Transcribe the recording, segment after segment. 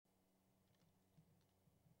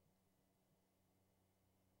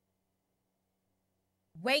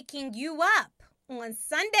waking you up on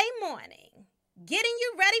Sunday morning, getting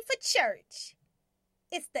you ready for church.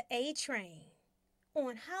 It's the Atrain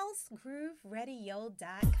on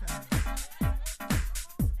housegrooveradio.com.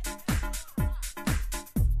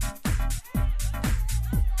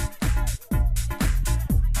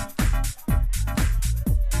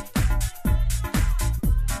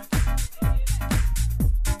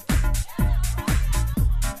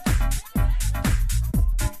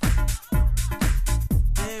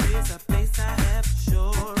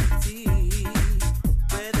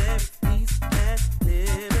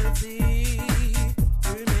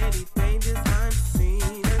 Too many dangers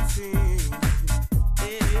unseen and seen.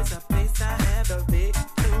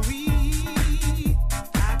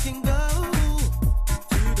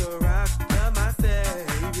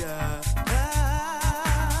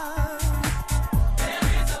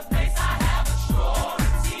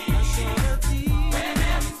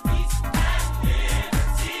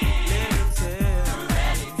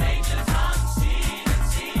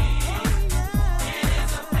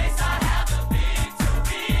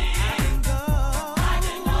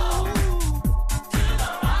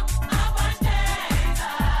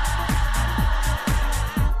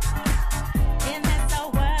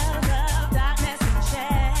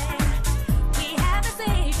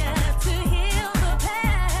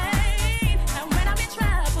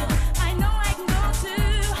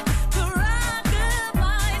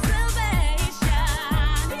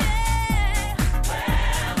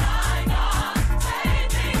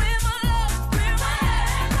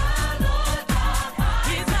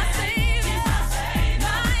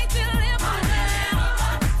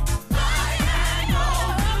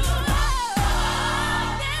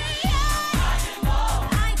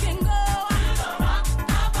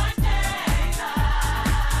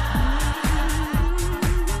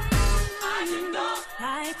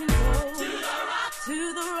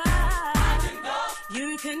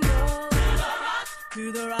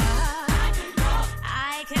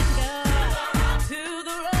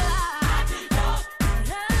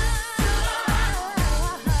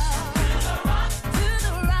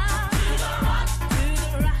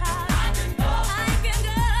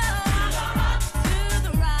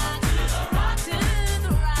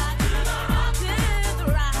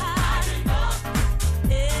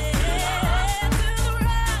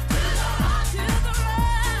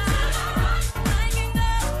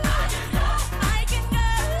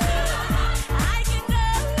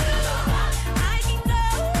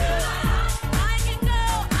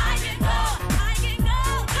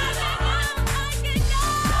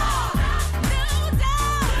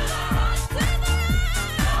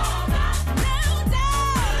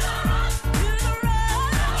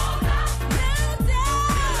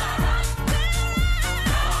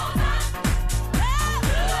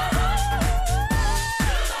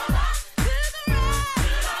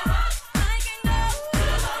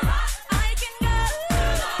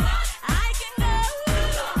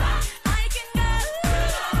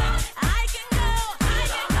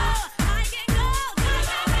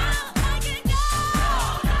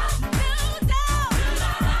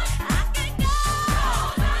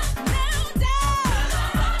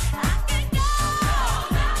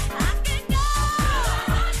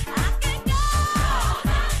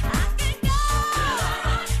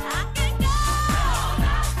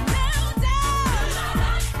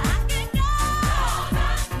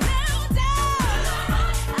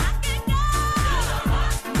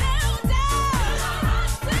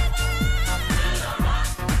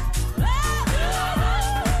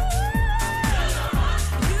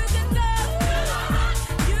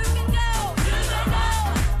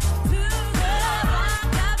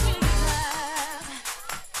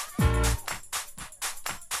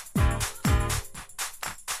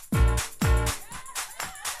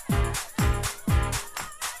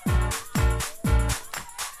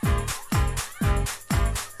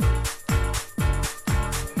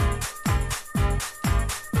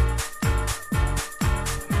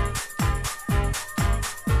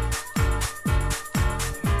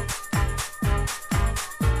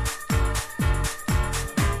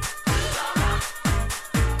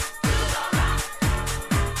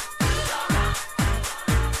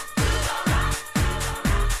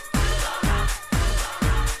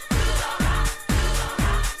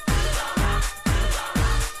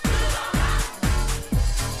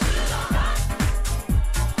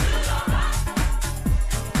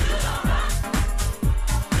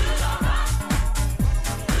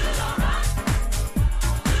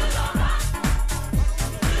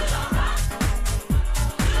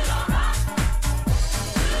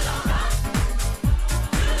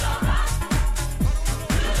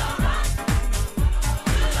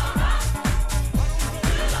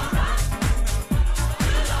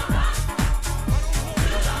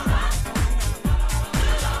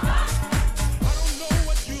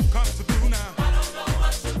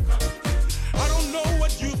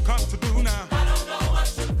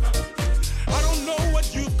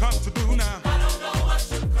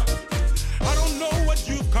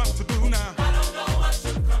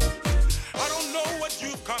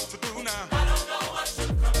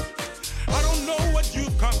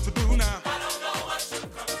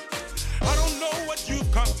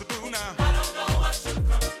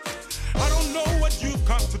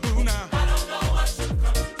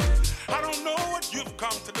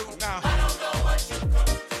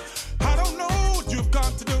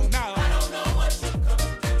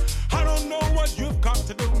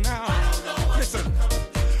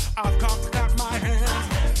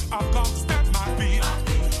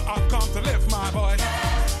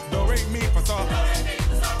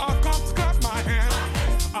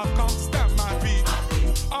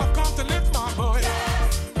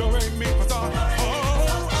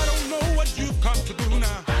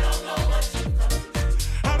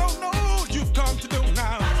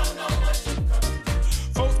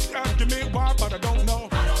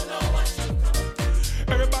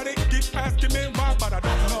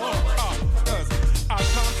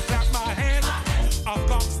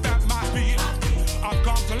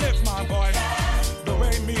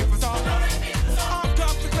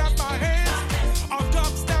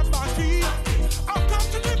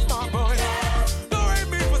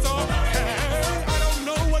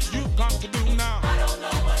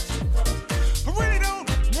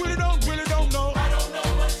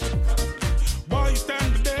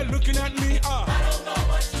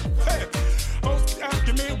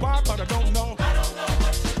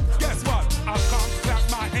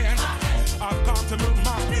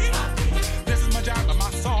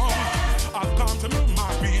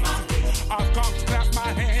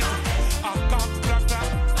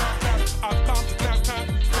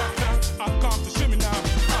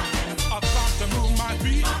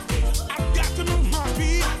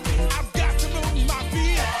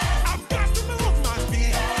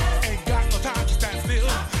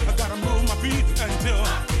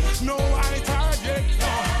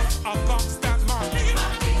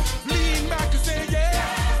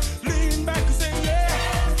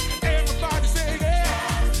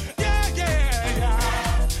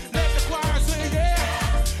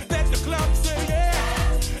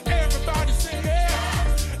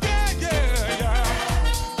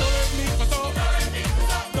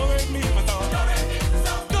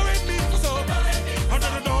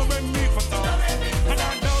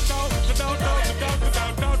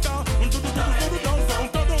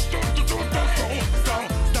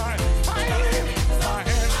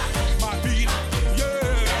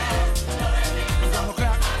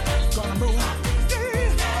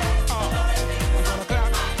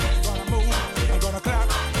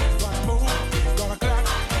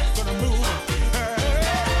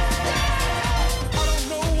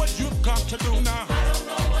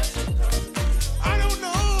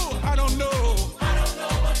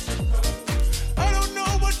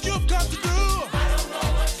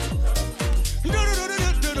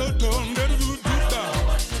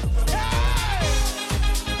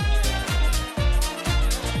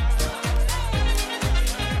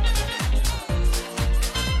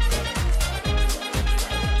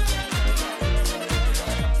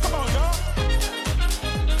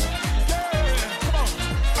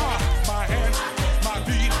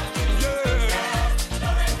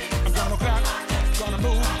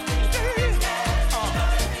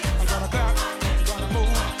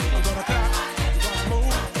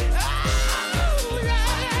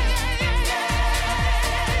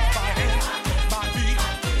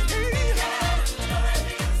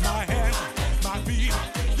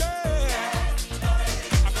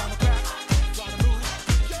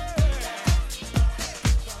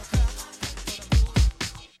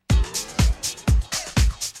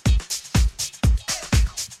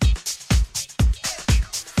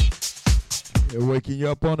 waking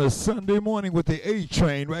you up on a Sunday morning with the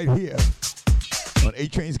A-Train right here on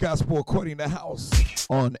A-Train's Gospel According to House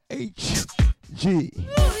on HGR.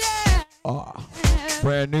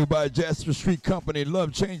 Brand new by Jasper Street Company.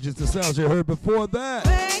 Love changes the sounds you heard before that.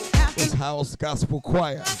 Was House Gospel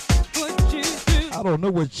Choir. I don't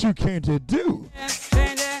know what you came to do.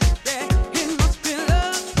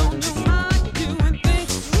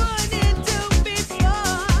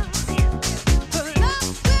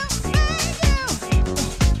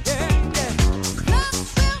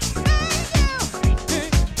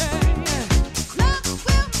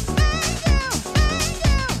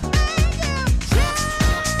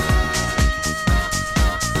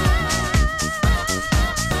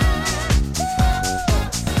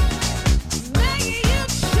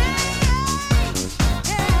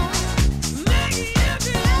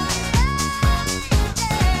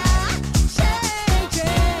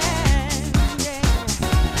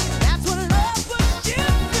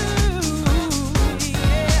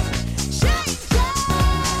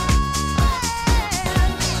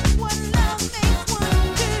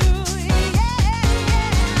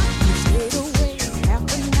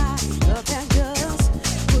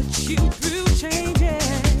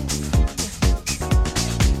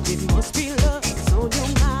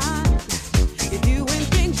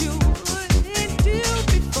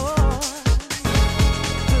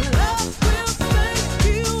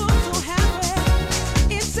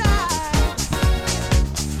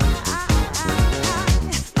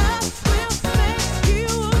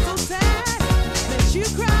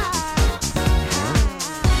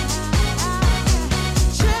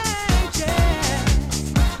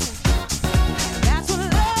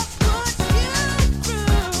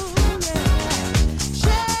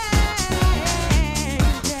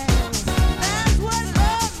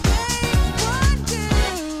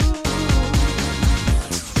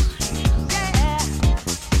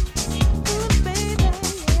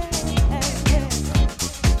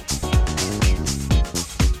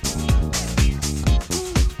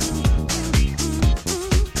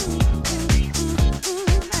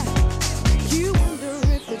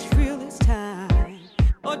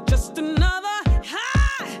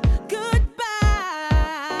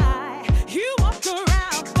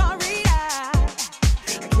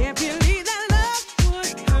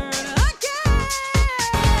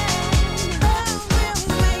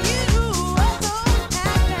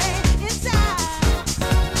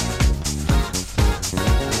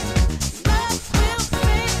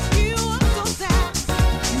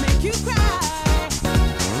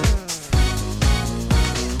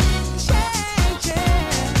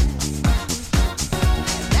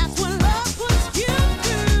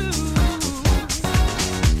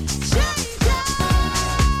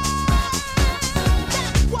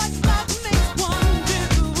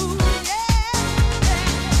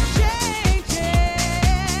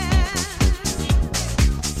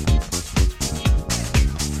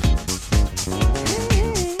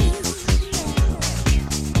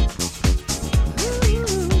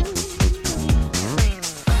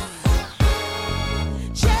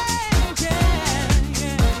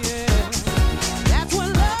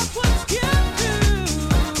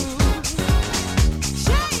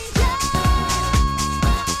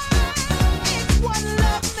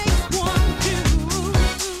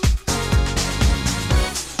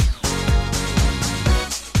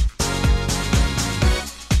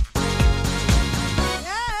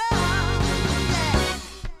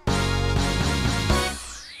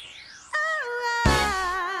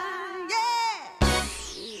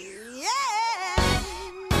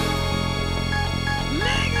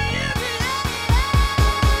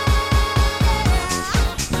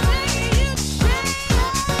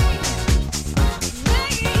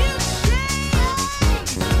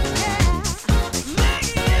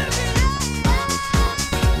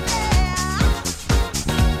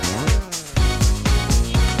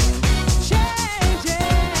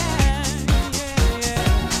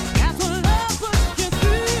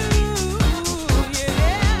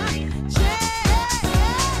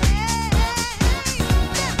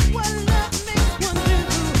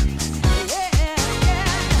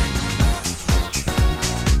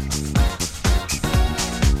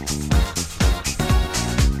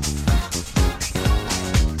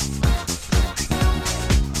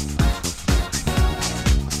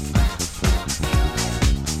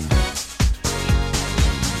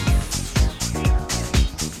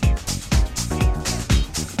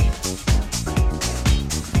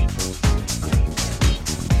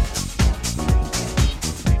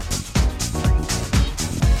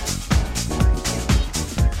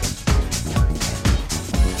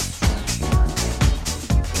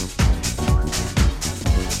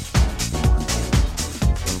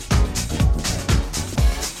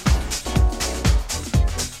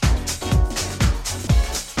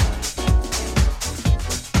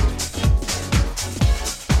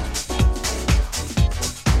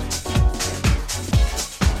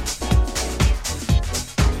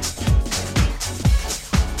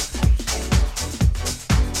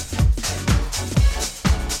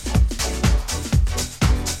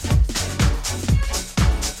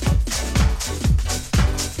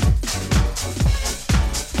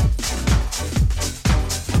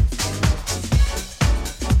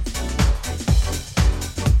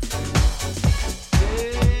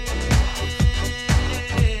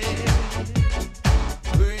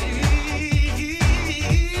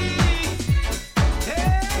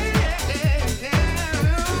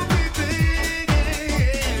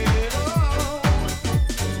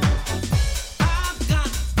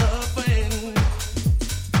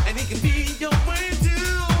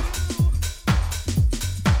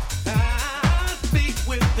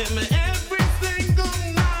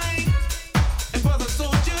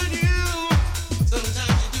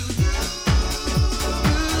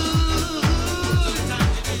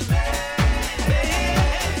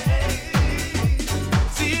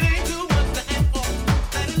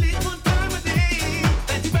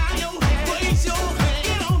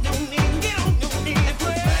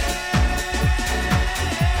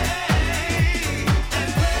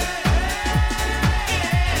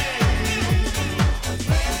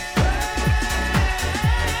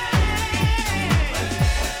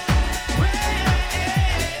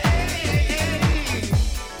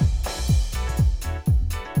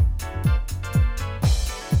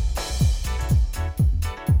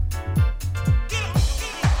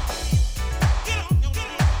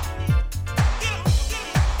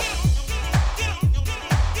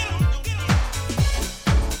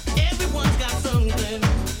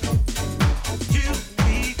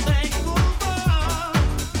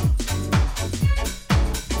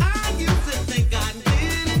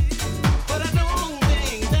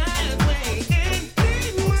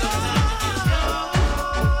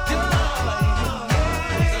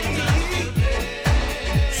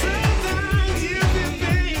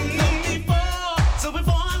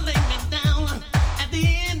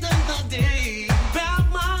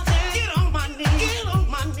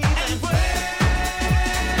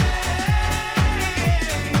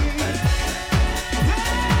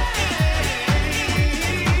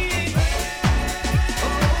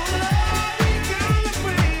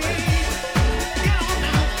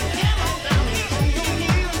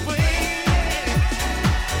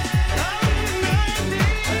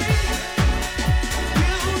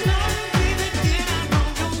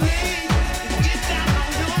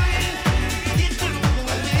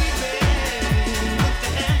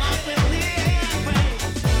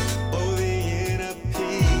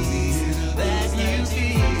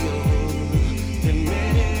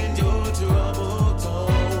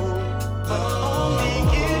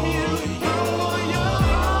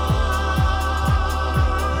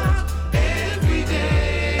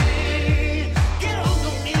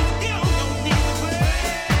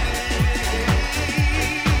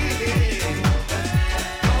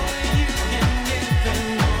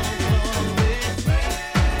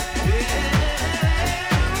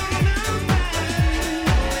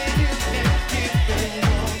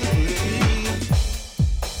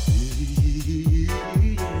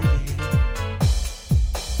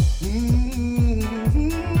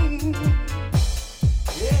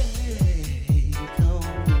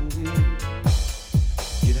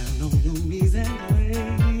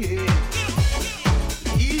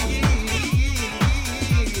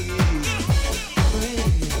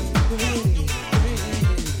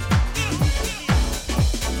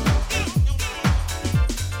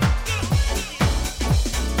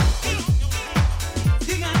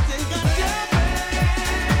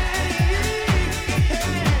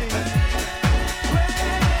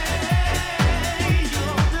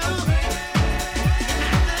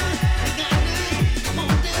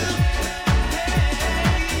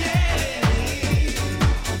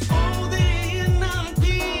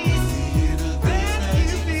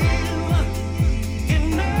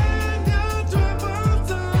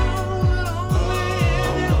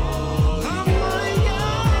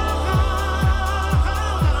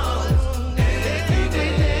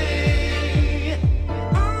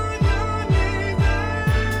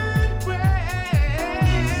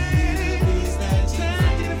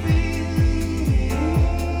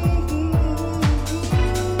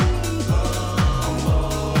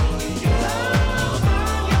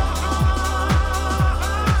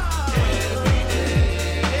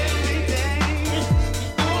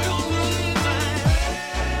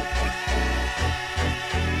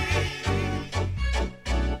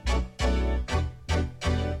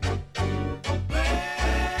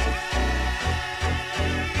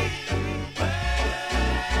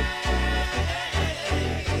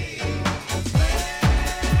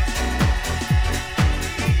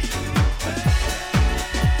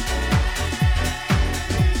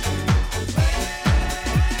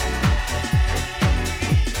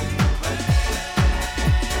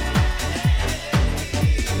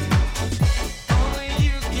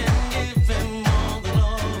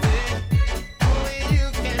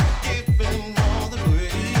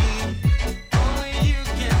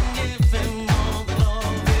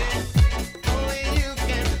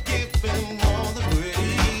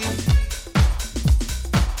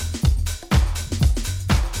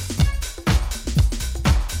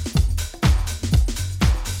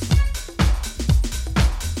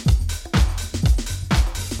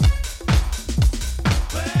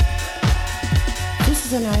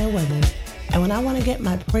 is Anaya Weathers, and when I want to get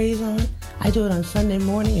my praise on, I do it on Sunday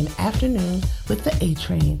morning and afternoon with the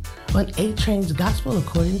Atrain on Atrain's Gospel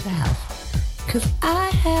According to House. 'Cause I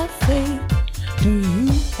have faith. Do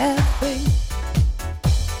you have faith?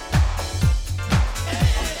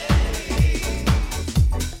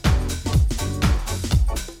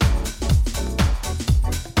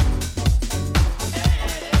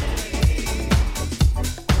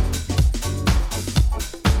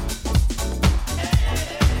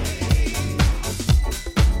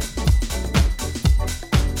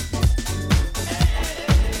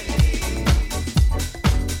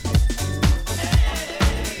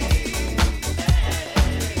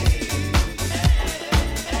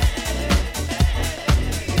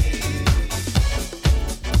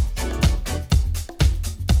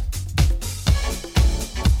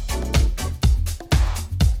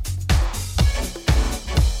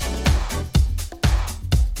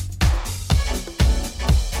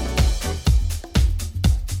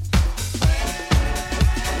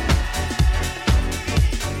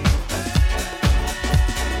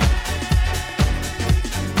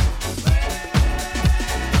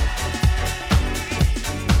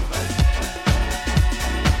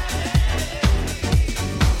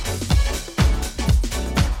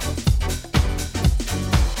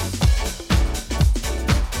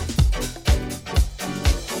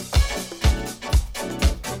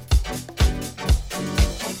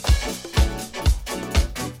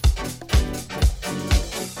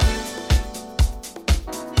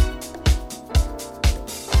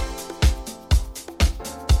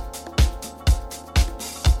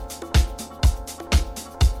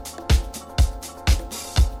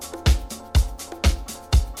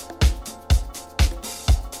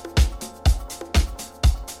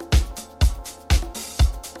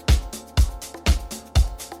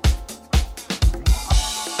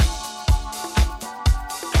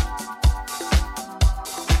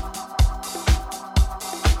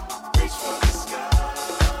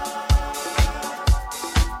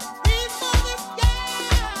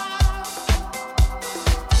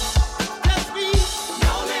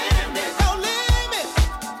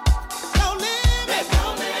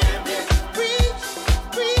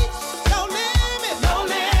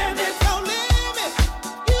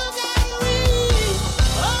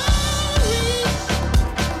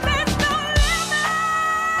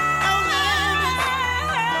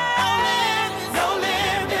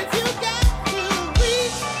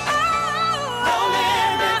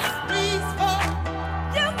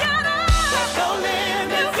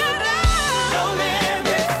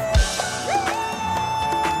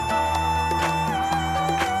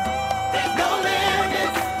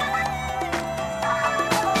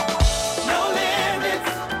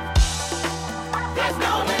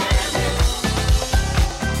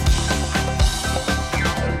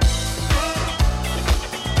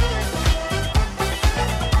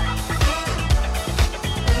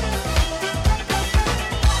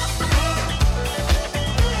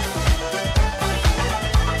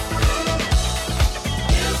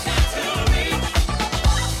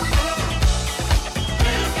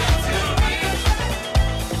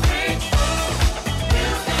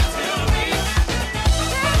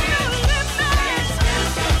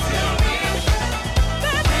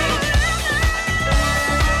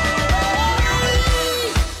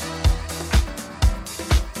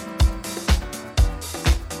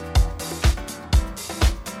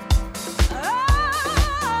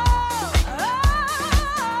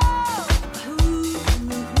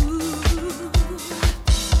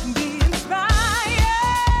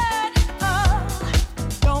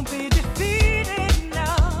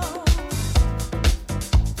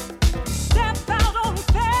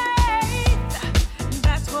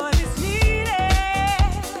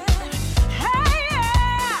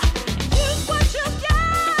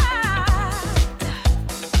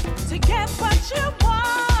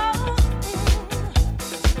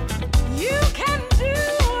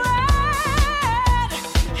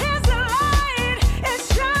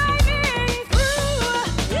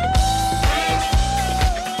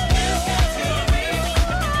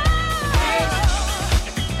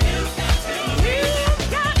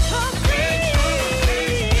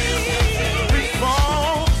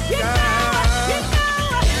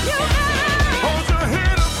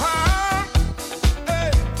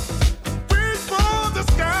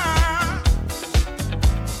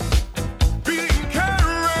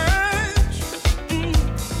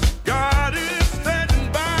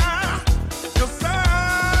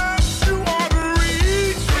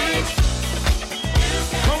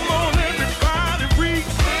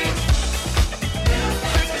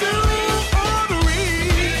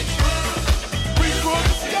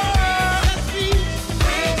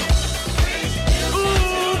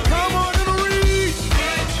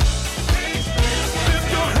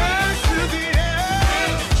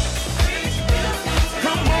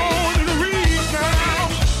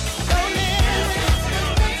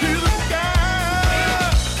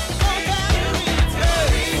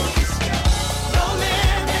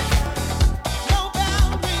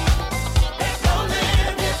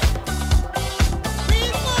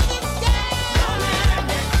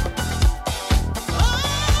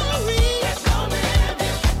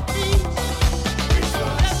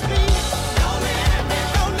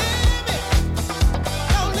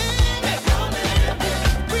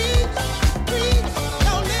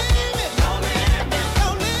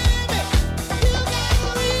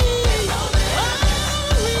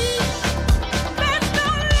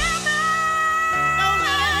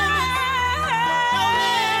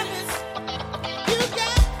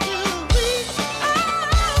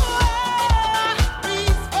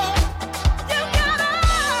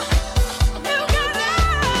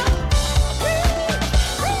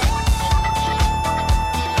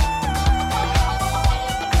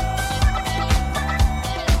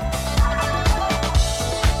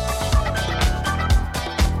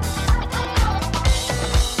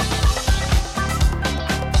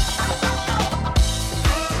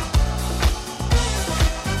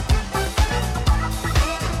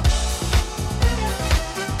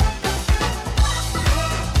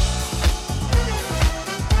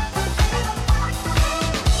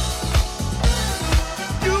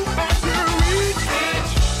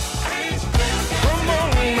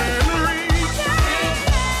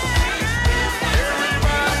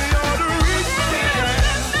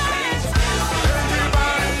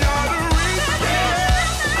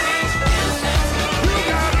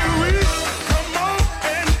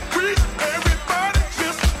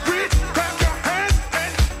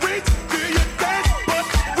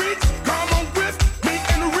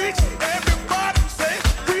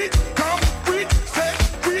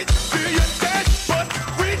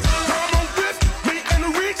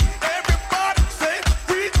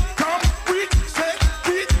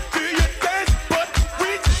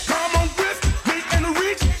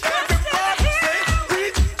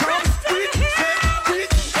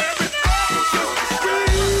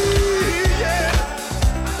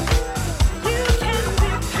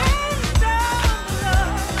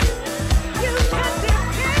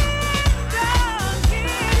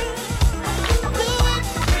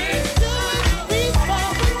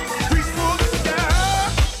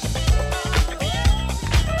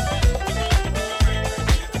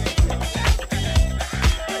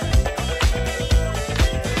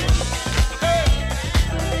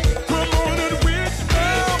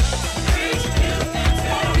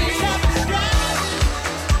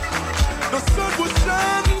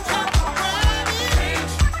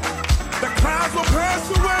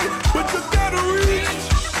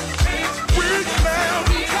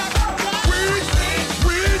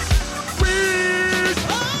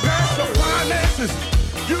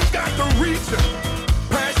 masses. You got to reach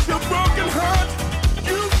past your broken heart.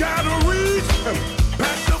 You got to reach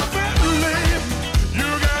past your family. You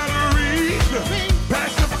got to reach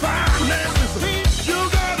past your finances. You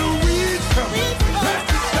got to reach past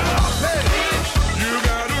your job. Hey, you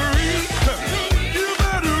got to reach. You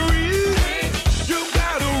got to reach. You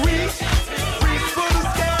got to reach. Reach for the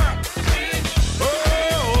sky. Oh,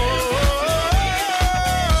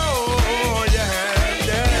 yeah,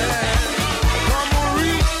 yeah. Come on,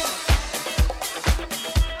 reach.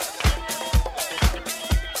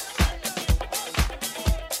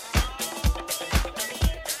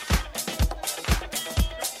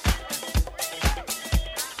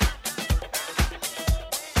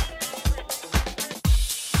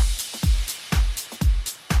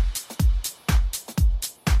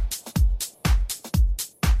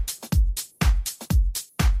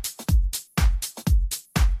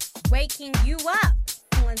 Waking you up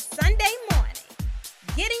on Sunday morning,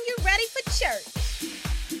 getting you ready for church.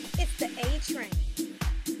 It's the A-Train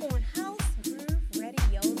on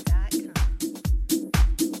HouseGrooveRadio.com.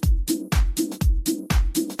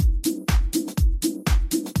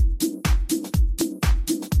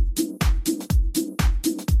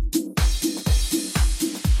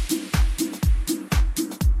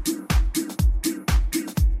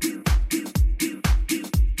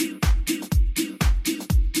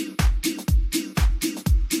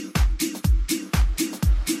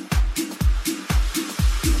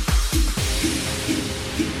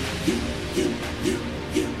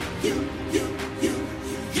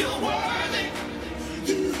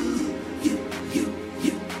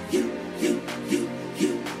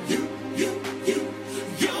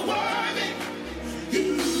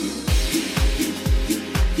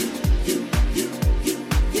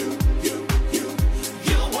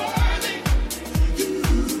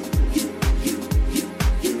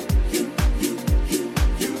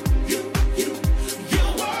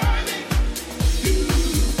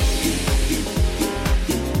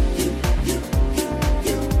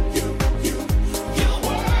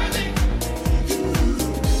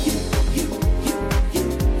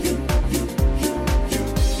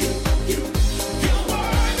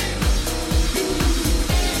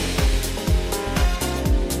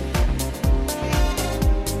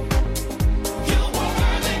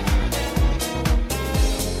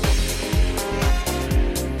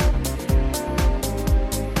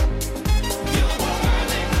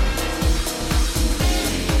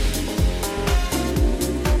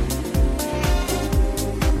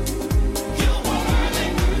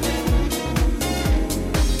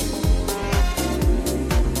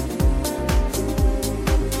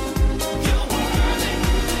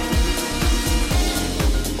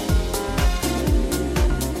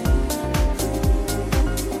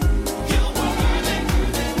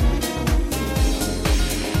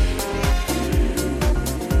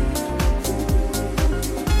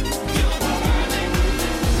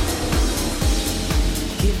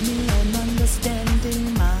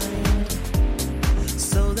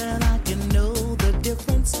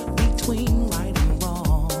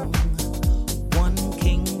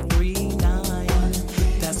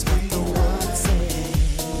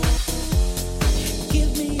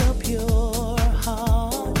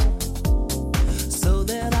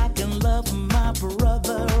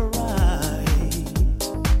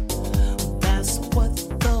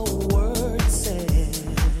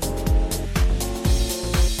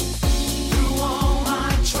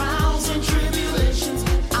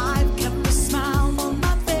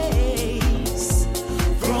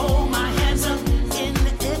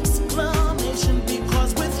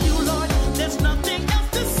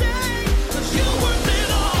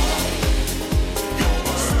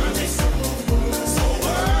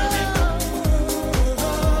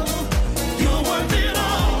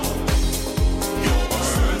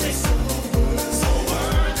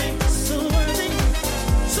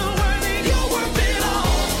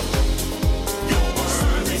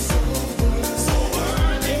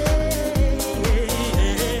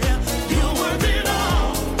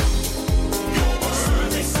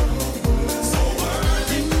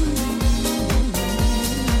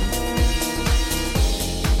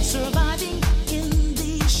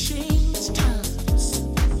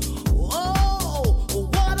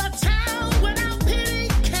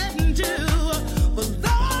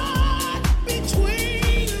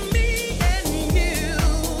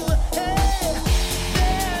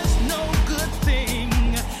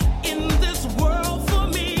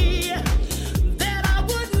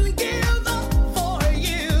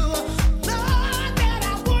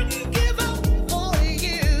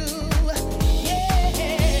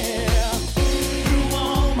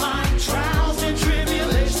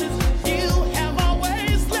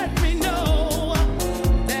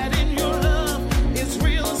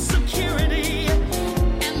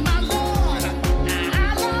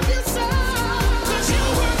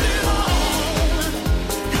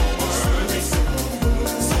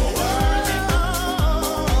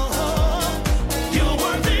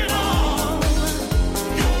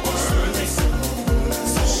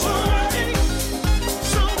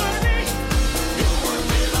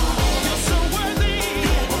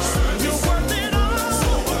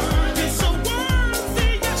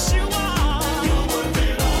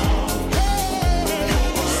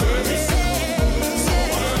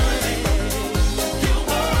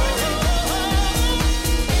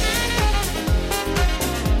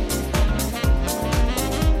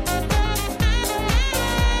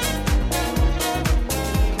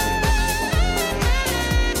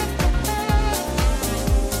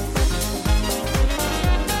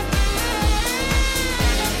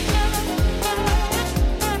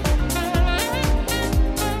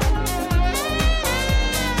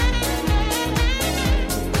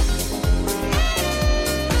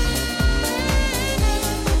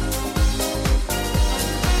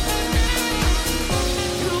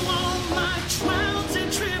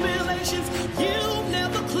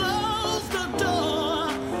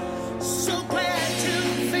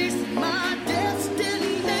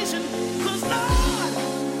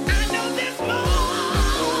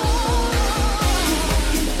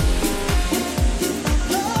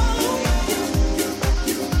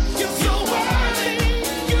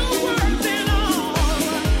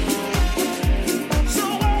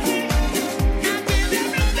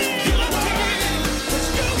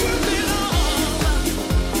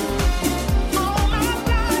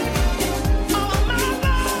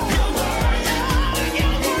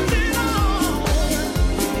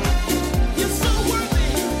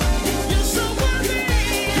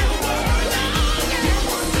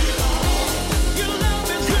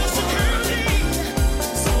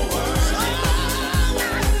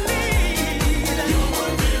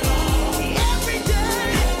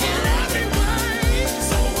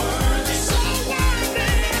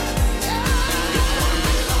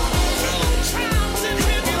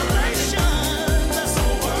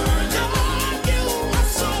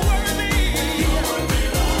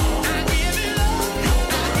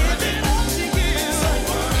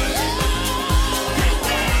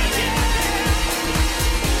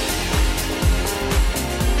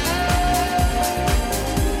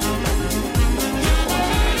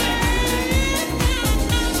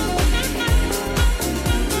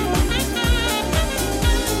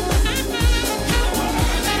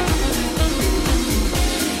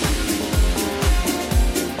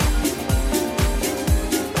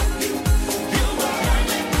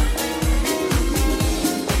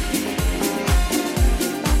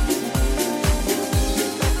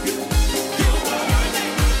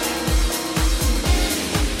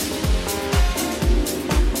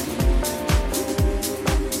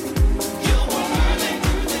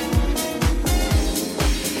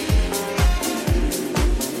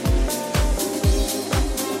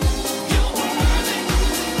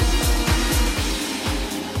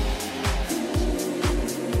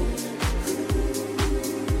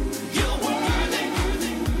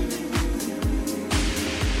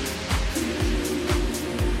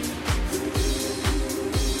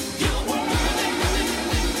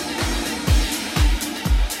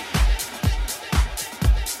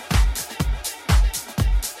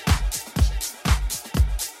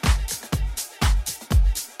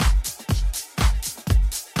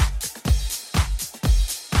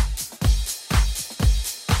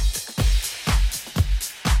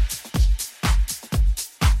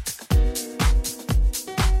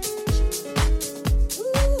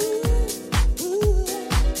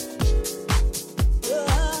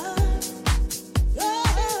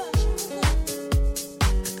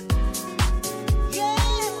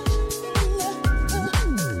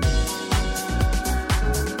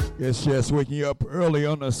 Yes, waking you up early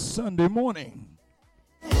on a Sunday morning.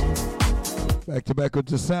 Back to back with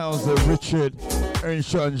the sounds of Richard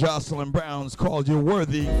Earnshaw and Jocelyn Brown's Called You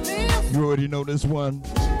Worthy. You already know this one.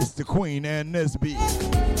 It's the Queen Ann Nesby.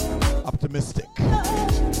 Optimistic.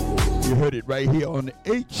 You heard it right here on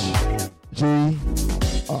HGR.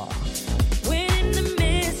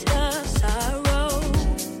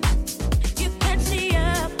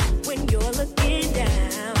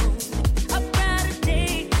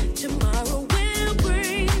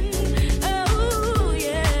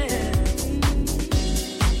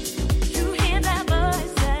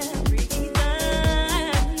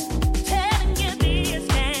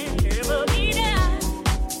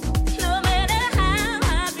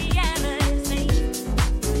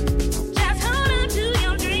 Just hold on to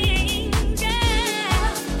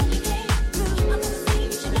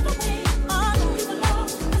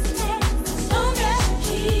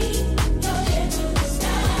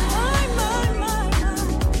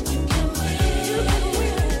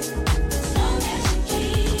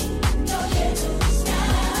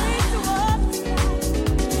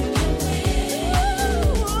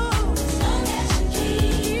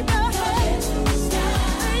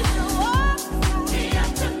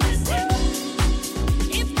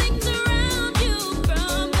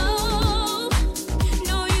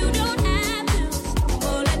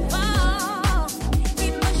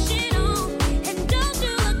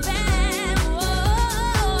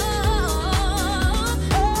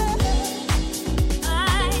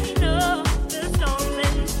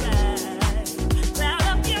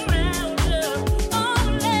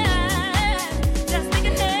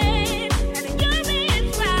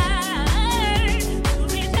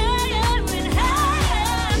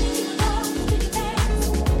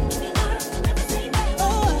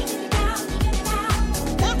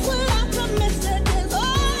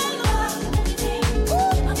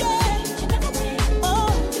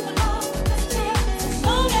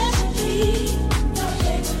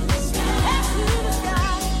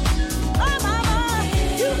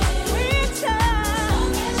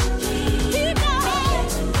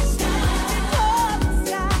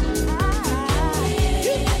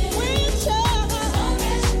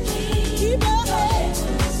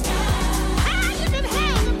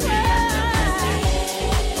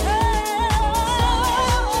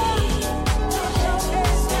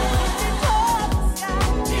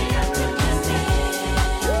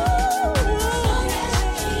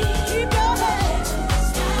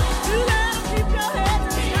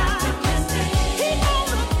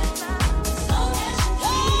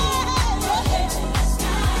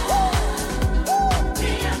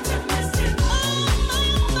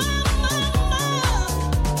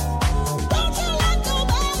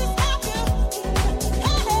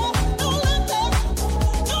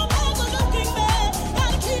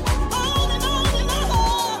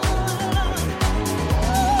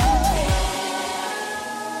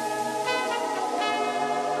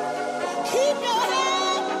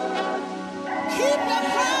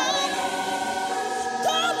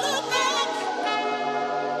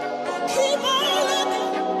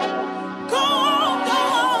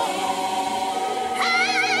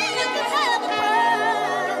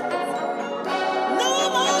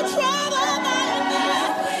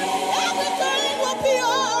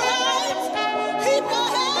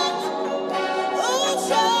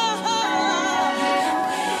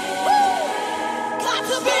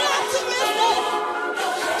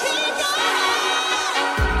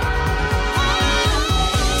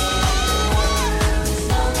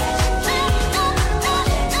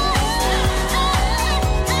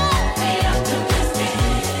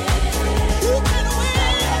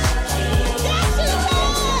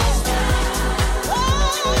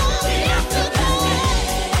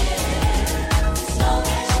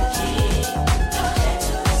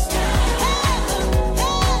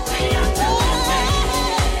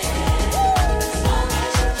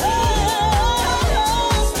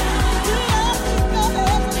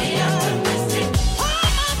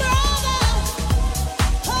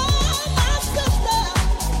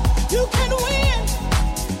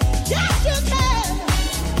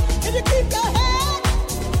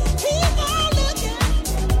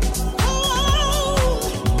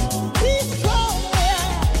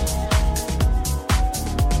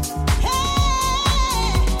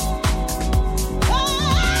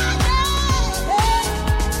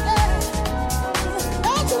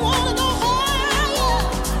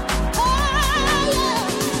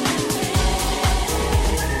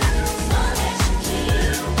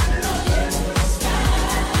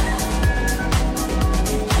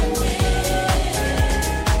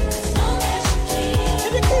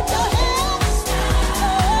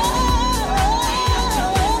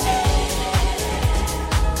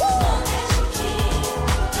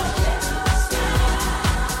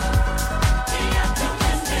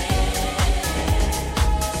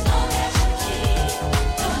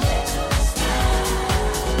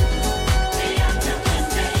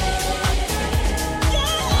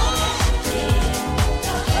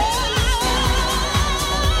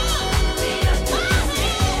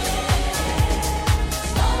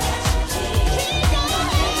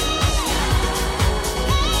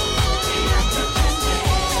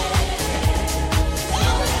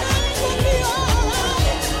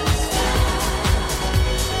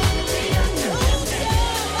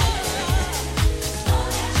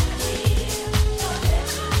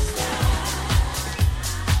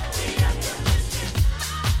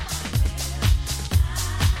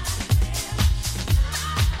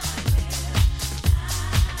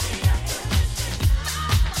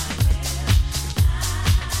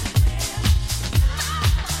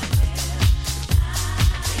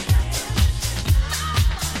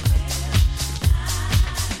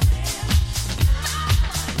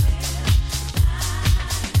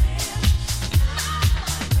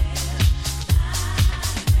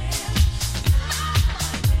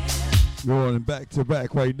Going back to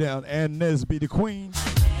back right now. And Nesby the Queen.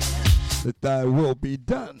 That thy will be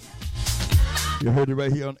done. You heard it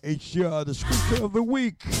right here on HGR, the scripture of the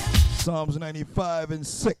week. Psalms 95 and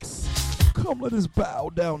 6. Come, let us bow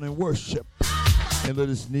down and worship. And let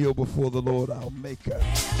us kneel before the Lord our Maker.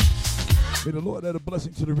 May the Lord add a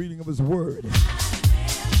blessing to the reading of his word.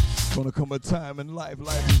 It's going to come a time in life.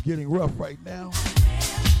 Life is getting rough right now.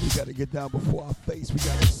 We got to get down before our face. We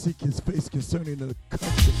got to seek his face concerning the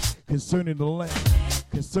country, concerning the land,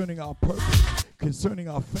 concerning our purpose, concerning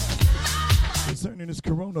our family, concerning this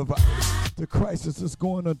coronavirus, the crisis that's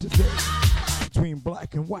going on today between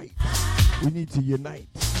black and white. We need to unite.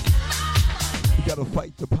 We got to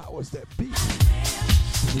fight the powers that be.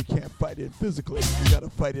 We can't fight it physically. We got to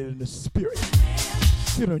fight it in the spirit.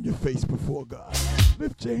 Get on your face before God.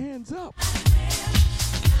 Lift your hands up.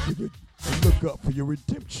 And look up, for your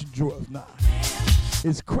redemption draweth nigh.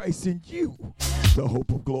 Is Christ in you, the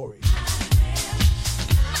hope of glory?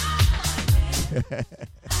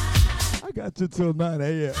 I got you till 9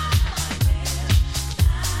 a.m.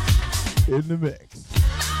 in the mix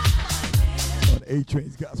on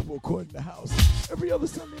Atrain's Gospel According to House every other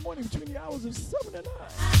Sunday morning between the hours of 7 and 9.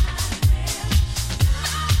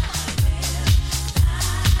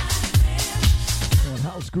 On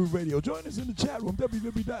House Groove Radio. Join us in the chat room,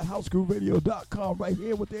 www.housegrooveradio.com, right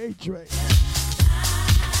here with the A-Train.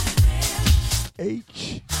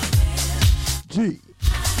 HGR,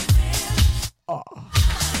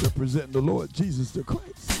 representing the Lord Jesus the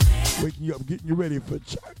Christ, waking you up, getting you ready for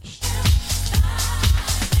church.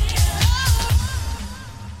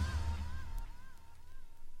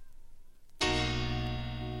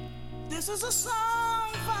 This is a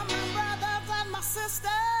song for my brothers and my sisters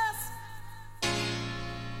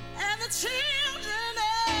and the children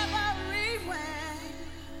everywhere.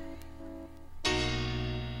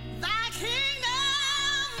 Thy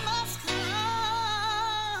kingdom must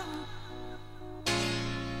come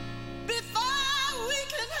before we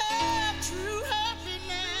can have true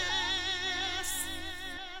happiness.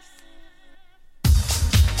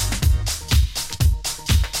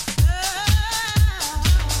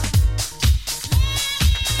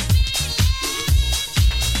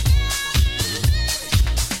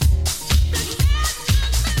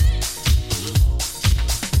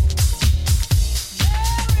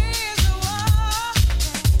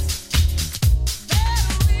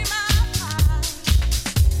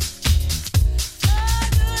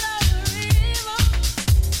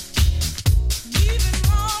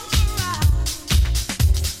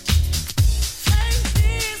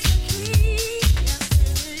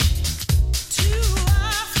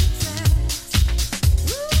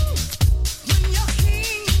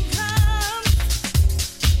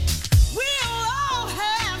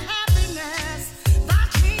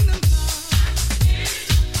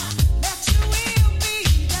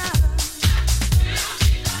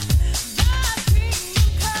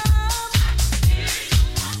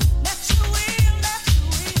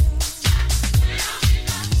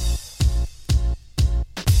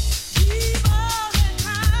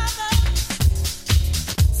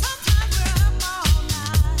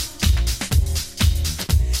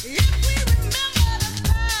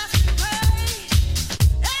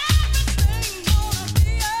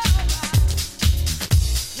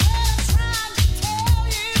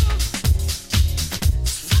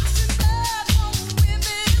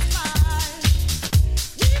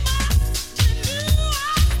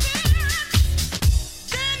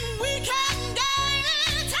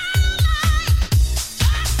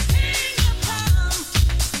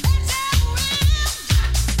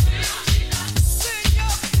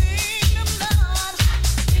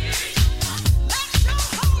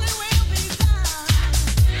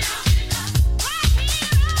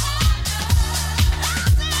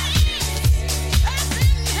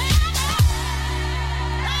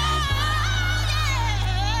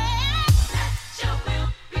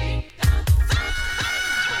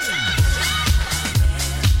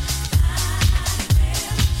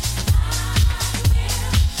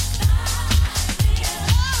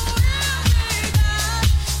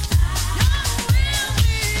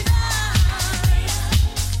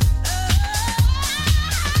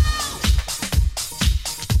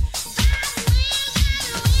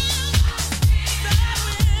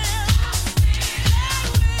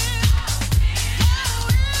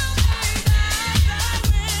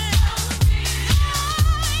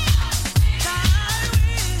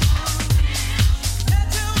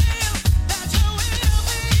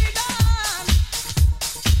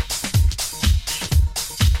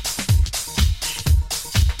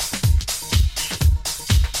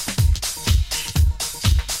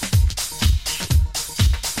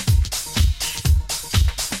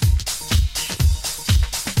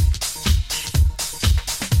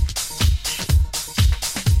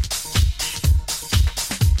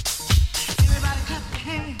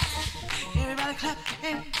 Everybody clap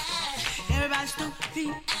your hands. Everybody stomp your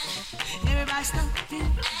feet. Everybody stomp your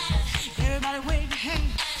feet. Everybody wave your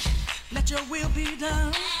hands. Let your will be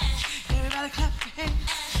done. Everybody clap your hands.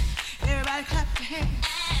 Everybody clap your hands.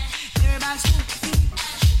 Everybody stomp your feet.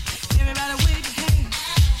 Everybody wave your hands.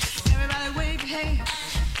 Everybody wave your hands.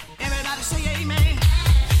 Everybody say amen.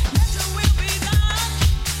 Let your will be done.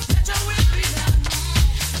 Let your will be done.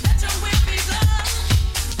 Let your will be done.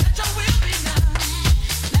 Let your will be done.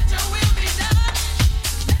 Let your will be done.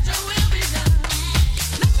 Let your will be done.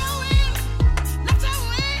 Let your will. Let your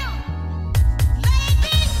will. Let it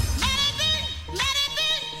be. Let it be. Let it be.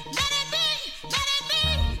 Let it be. Let it be.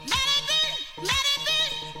 Let it be. Let it be.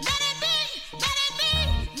 Let it be. Let it be.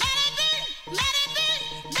 Let it be. Let it be.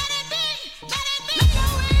 Let it be. Let it be. Let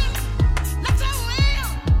your will. Let your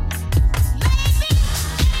will. Let it be.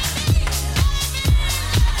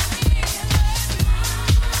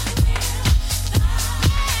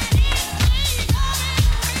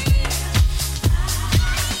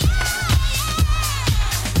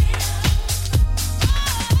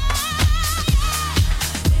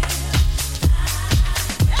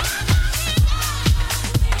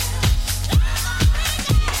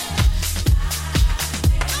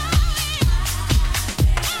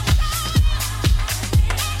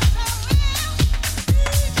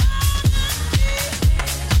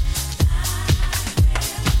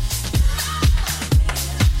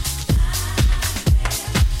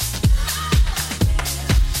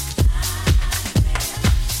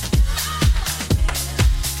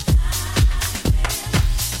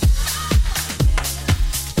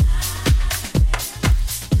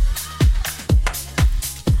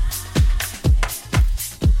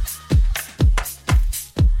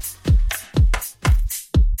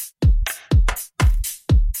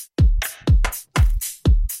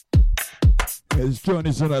 Join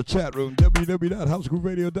us in our chat room,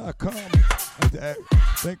 www.housegrooveradio.com. I'd like to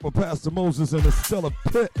thank my Pastor Moses and Estella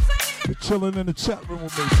Pitt for chilling in the chat room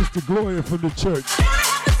with me. Sister Gloria from the church.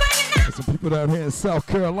 And some people down here in South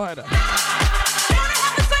Carolina.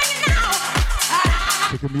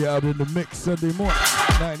 Taking me out in the mix Sunday morning,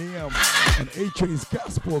 9 a.m. on Atrain's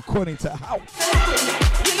Gospel According to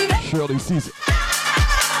House. Shirley sees it. Ah!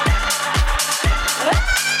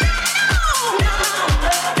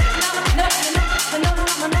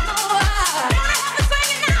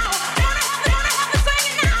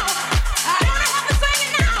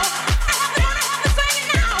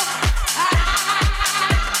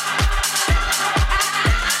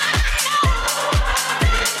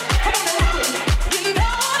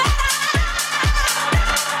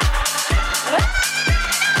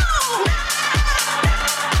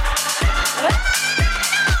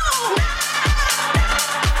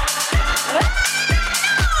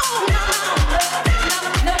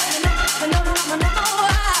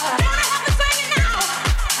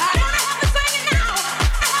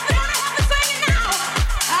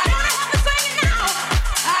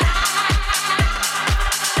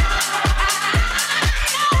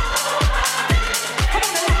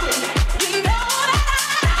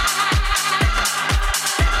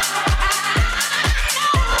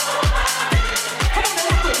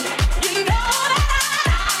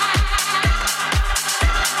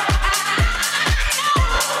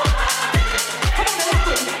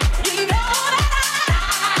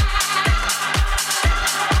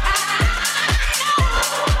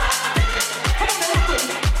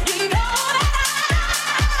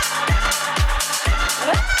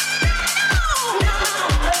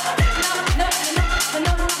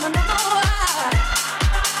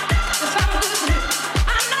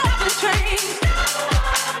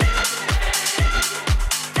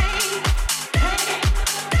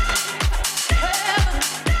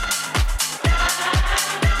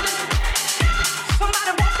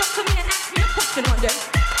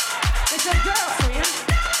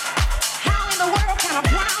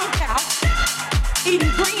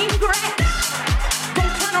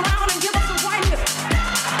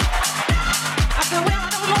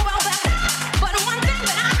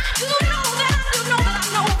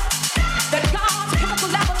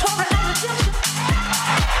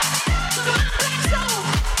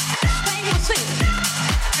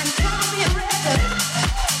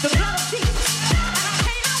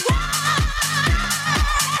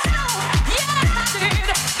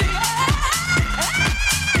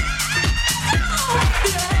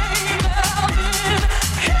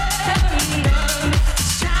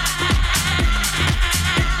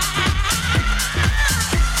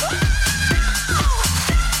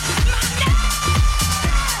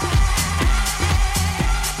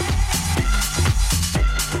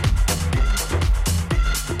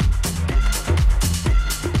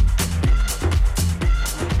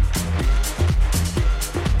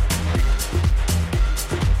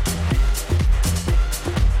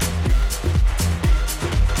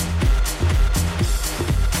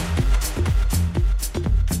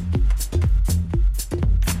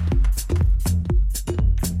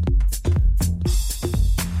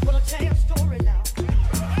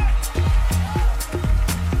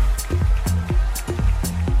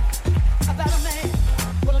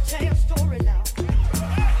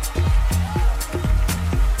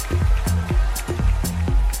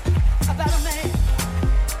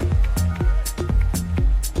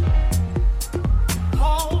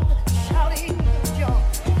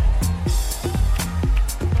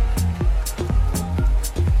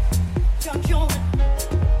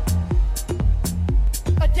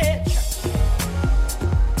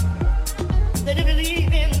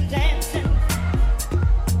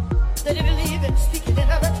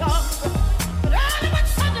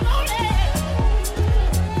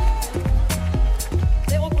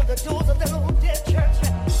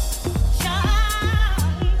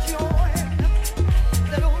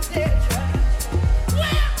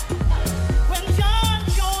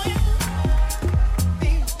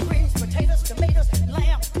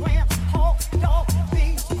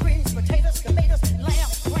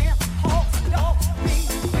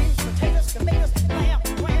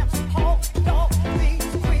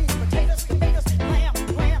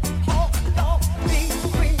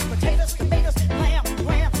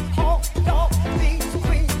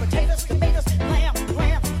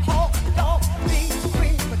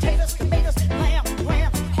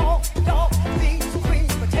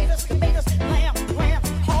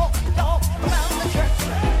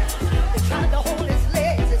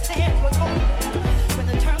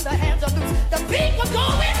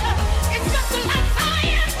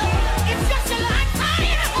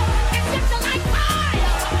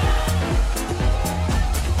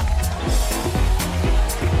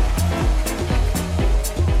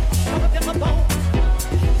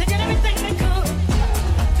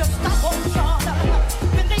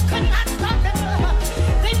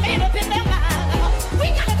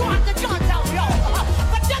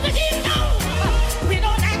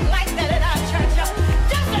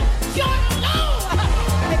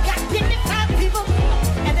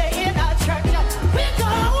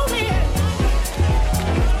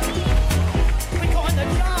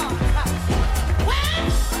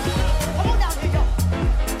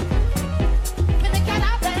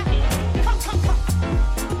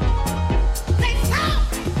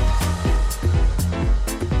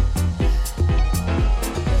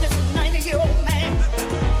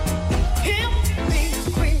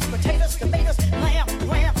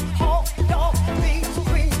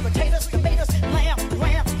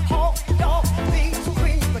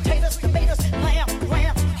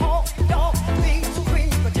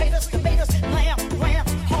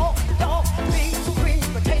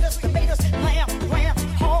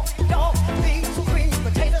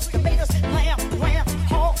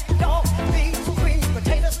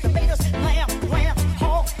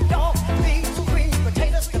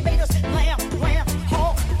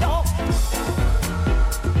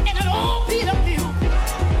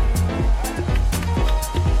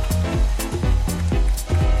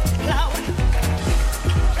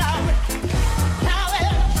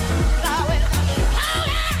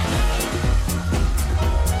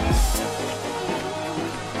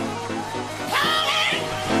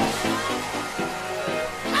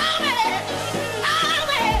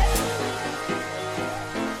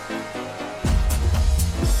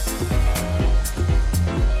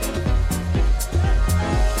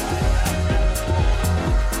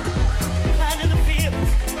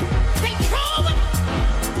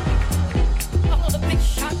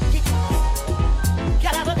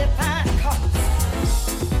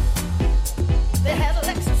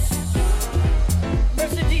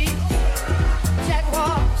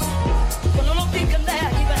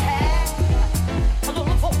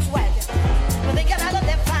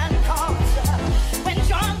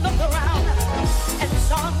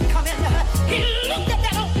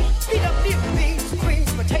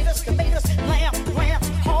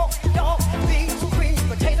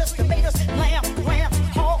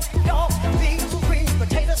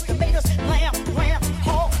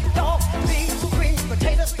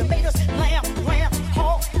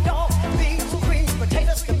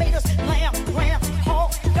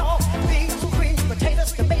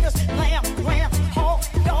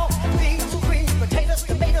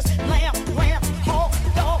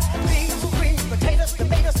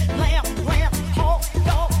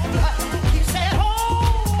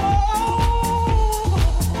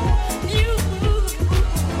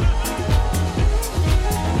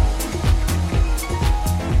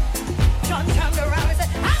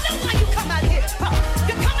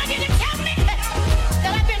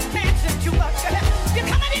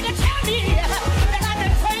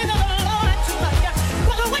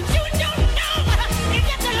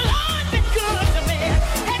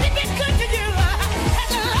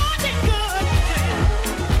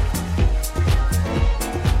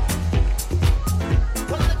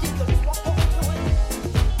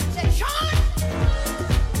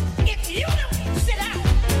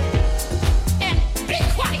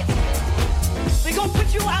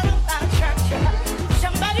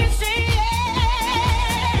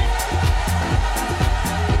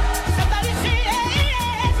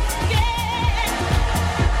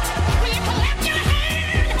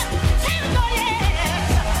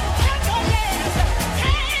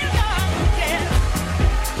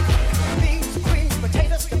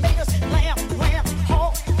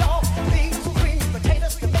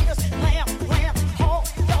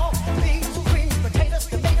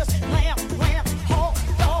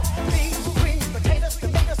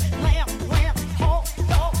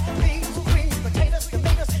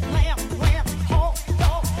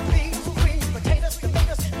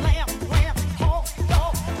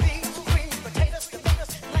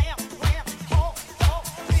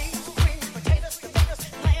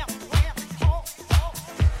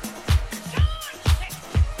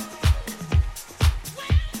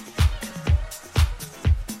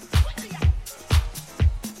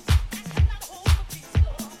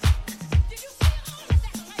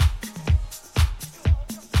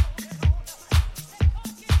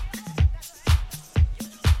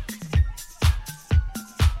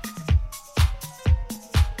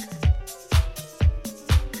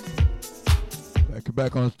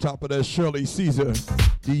 back on top of that Shirley Caesar,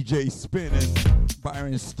 DJ Spin and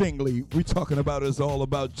Byron Stingley. We talking about is all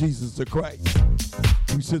about Jesus the Christ,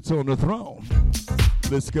 who sits on the throne.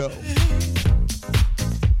 Let's go.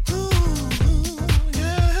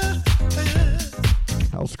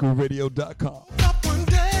 HouseSchoolRadio.com. Up one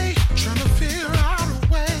day, trying to figure out a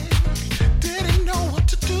way. Didn't know what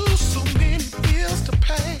to do, so many bills to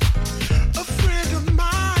pay. A friend of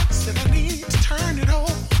mine said I need to turn it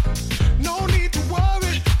over. No need to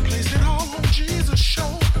worry, place it all on Jesus'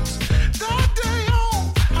 shoulders. That day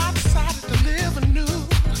on, I decided to live anew.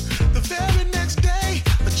 The very next day,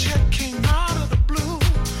 a check came out of the blue.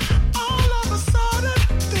 All of a sudden,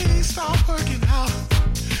 things start working out.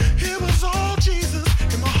 It was all Jesus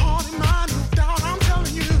in my heart and mind, no doubt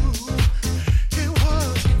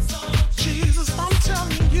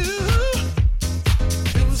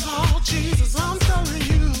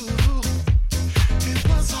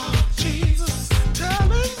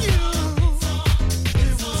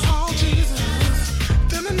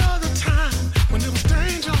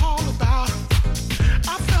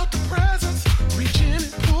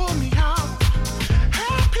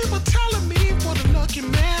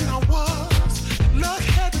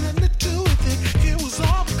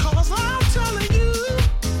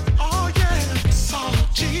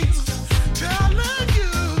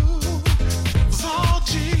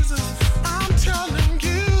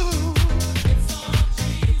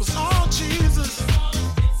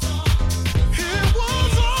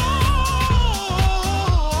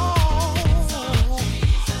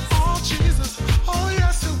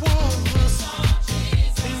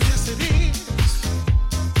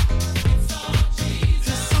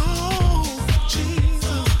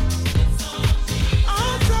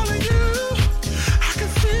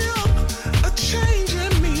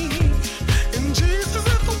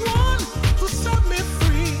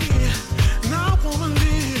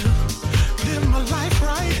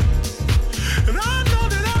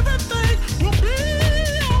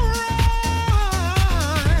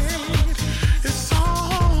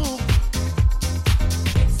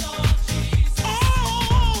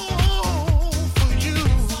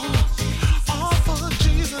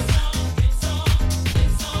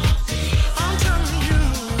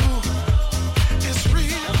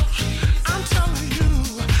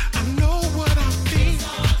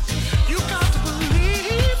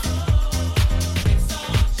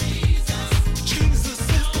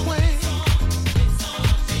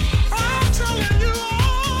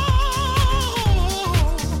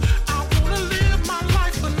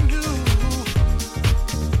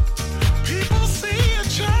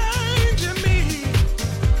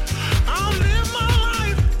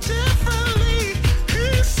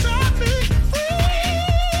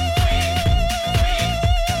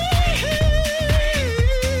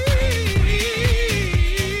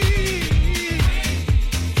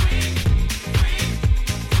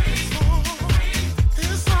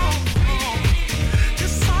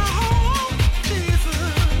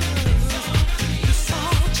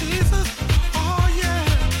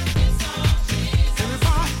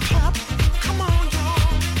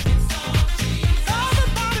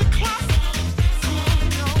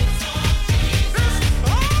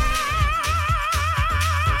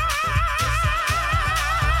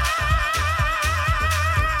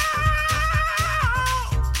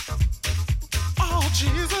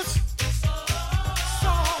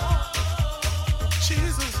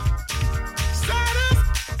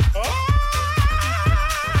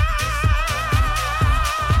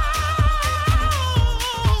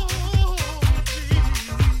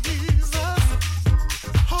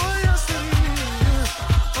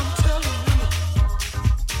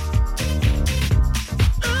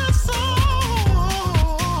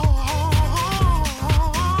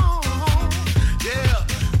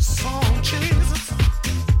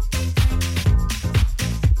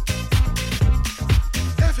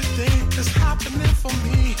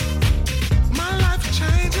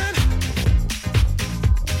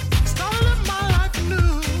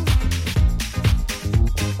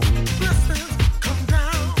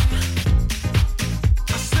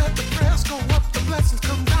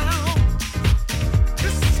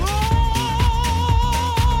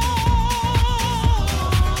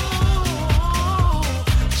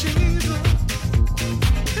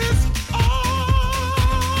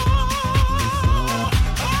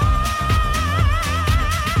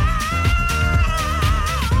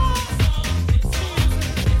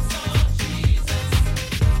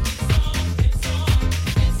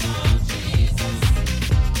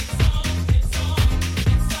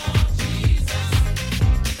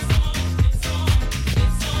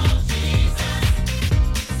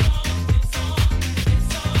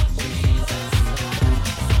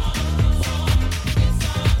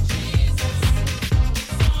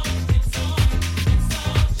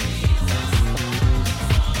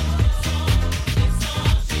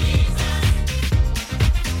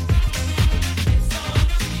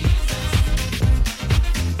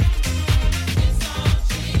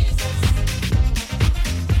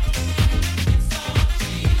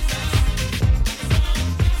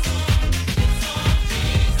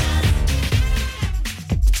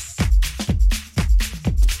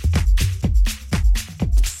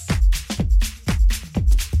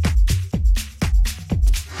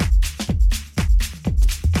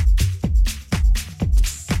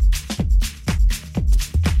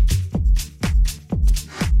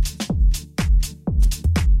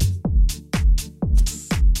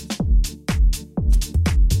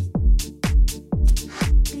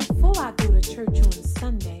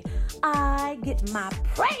get my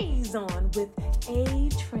praise on with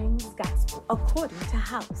Atrain's Gospel according to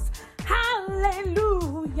house.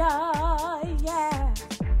 Hallelujah, yeah.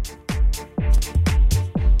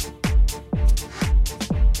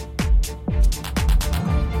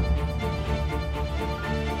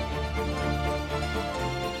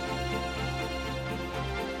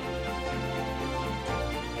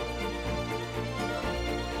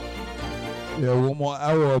 Yeah, one more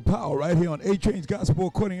hour of power right here on Atrain's Gospel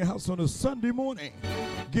according to house on a Sunday morning.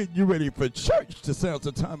 Getting you ready for church to sounds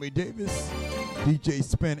of Tommy Davis, DJ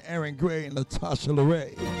Spin, Aaron Gray, and Latasha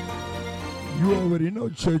LeRae. You already know,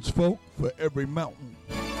 church folk, for every mountain.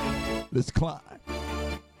 Let's climb.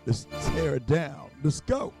 Let's tear it down. Let's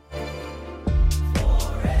go.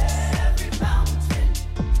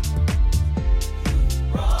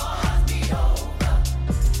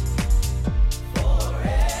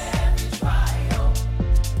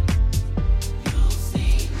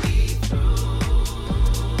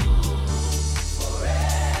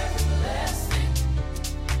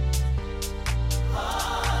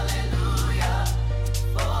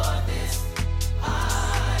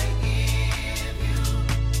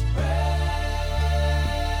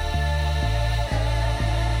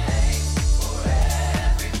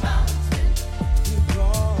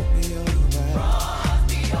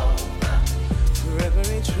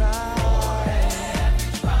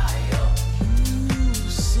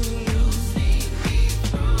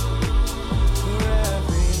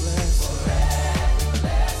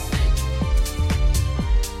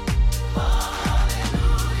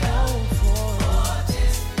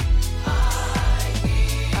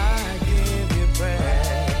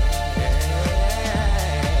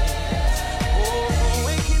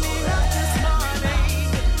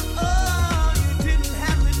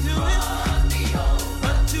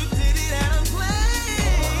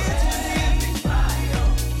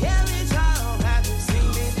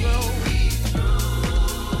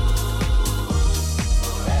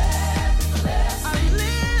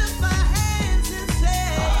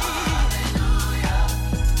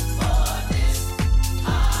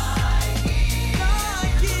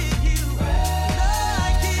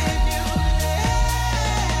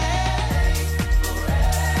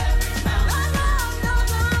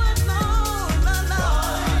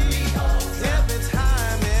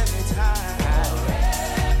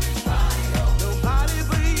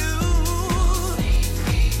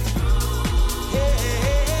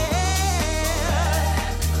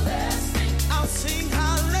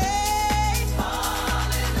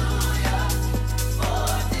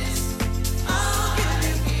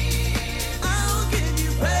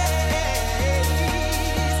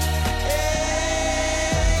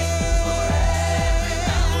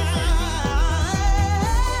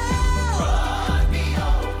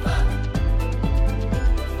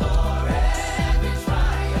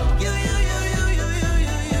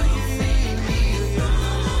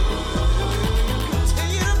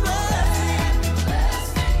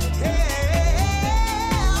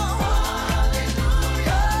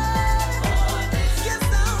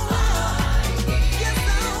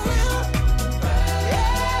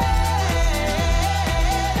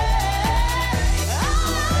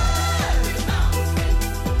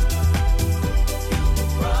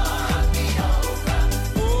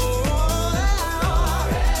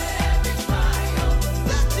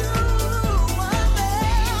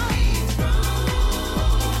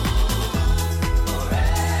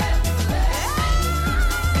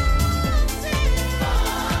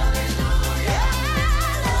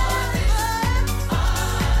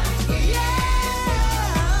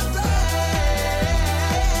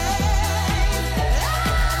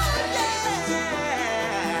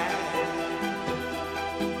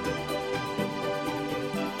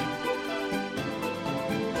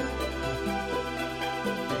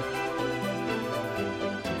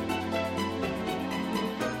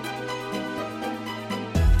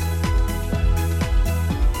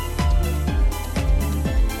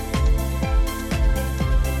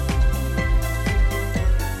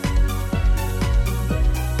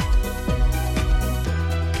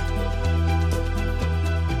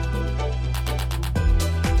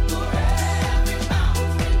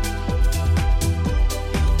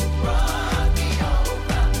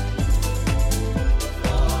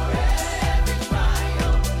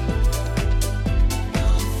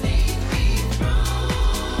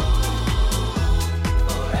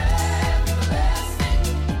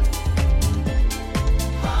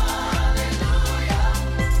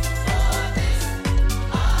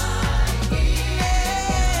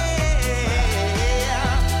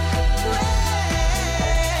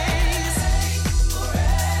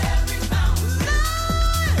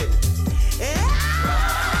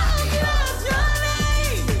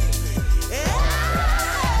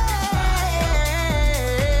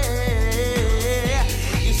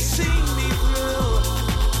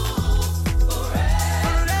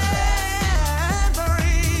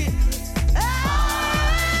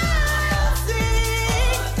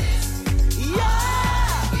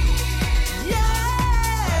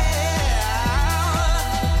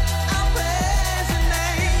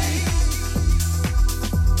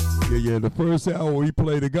 Yeah. The first hour we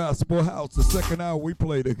play the gospel house. The second hour we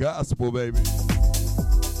play the gospel, baby.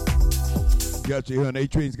 Got you here on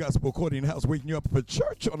Atrains Gospel According to House, waking you up for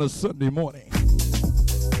church on a Sunday morning.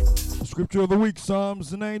 Scripture of the week,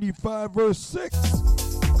 Psalms 95, verse 6.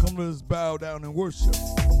 Come let us bow down and worship.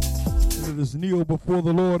 Let us kneel before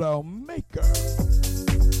the Lord our Maker.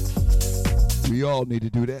 We all need to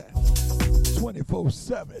do that.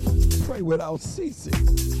 24/7. Pray without ceasing.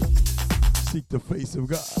 Seek the face of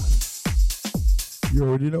God. You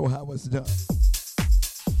already know how it's done.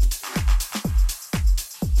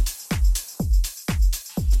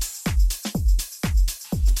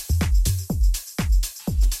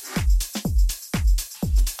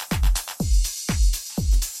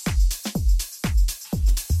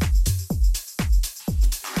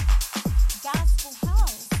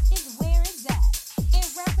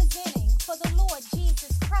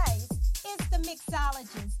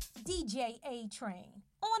 Atrain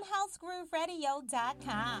on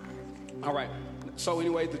housegrooveradio.com. All right. So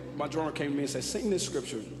anyway, my drummer came to me and said, sing this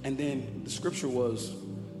scripture. And then the scripture was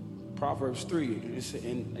Proverbs 3.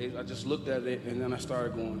 And I just looked at it, and then I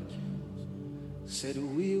started going, said,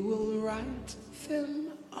 we will write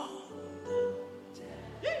them all.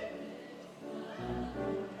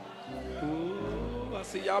 Ooh, I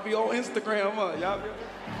see y'all be on Instagram, huh? Y'all be...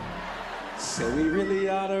 Said we really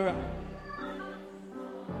ought to write.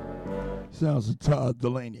 Sounds of Todd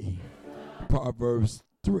Delaney, Proverbs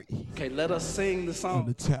 3. Okay, let us sing the song. On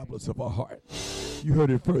the tablets of our heart. You heard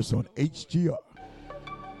it first on HGR.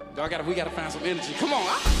 We gotta find some energy. Come on.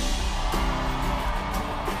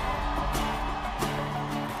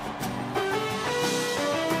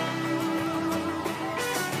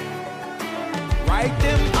 Write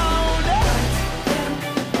them all down.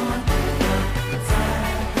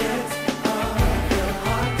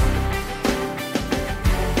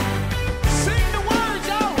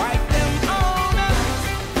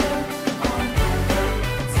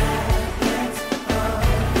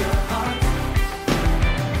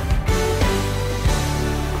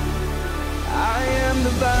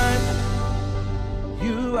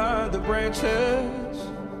 You are the branches.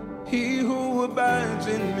 He who abides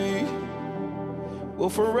in me will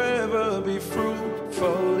forever be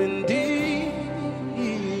fruitful indeed.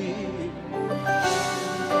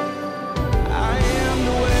 I am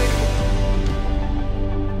the way,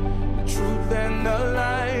 the truth, and the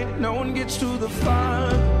light. No one gets to the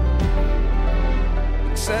Father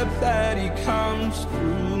except that He comes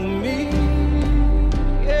through me.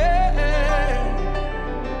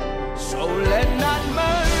 So let not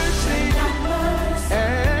mercy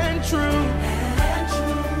and truth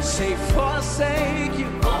say forsake you.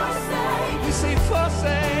 We say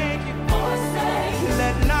forsake you.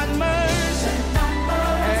 Let not mercy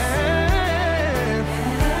and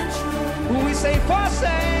truth. We say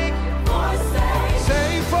forsake you.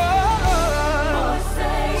 Say forsake.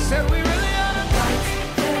 Say we really ought to write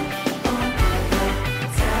them on the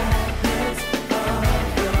tablets of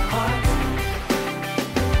your heart.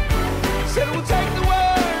 Said we'll take the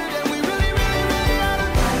word and we really, really, really ought to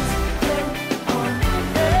write them on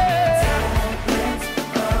the tablets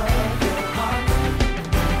of your heart.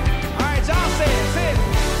 All right, y'all say it, say it.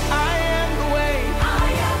 I am the way,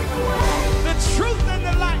 the truth and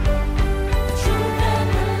the light.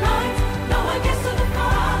 No one gets to the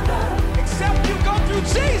Father except you go through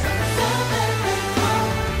Jesus.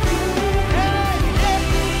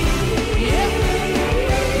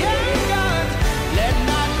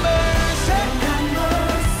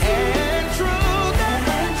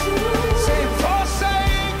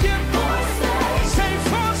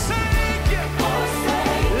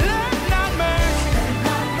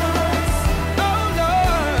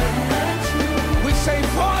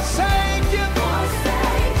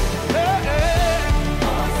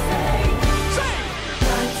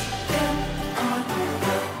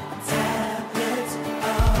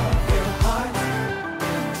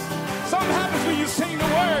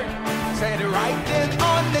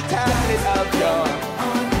 Tablet of your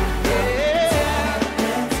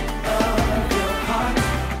heart.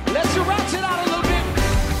 Let's ratchet out a little bit.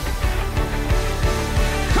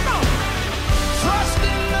 Come on. Trust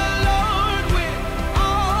in the Lord with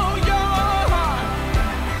all your heart.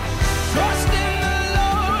 Trust in the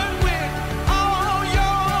Lord with all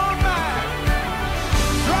your mind.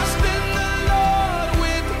 Trust in the Lord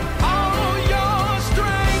with all your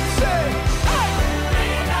strength. Say, hey.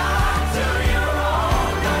 Lean not to your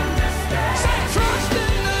own understanding. Say, trust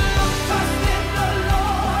in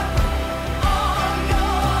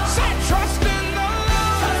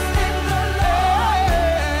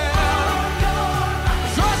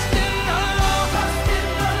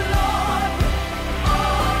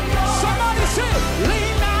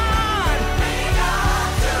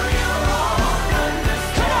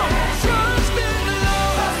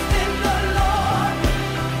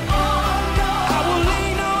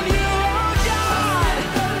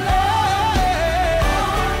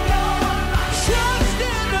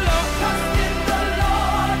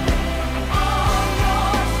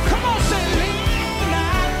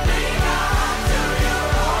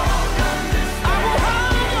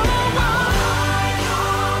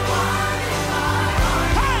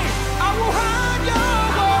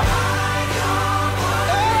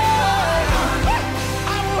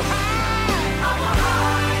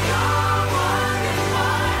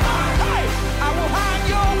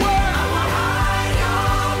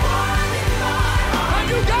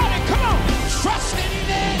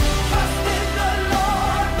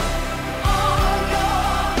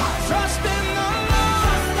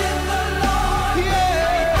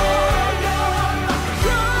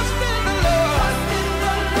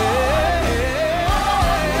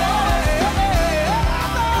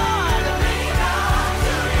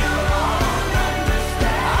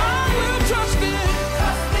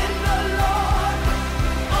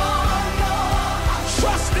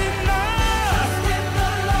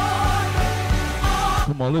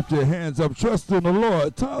lift your hands up. Trust in the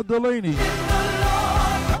Lord. Todd Delaney.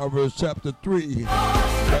 Proverbs chapter 3.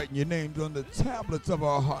 Writing your names on the tablets of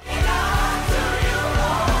our heart.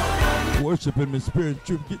 Worship Him in spirit and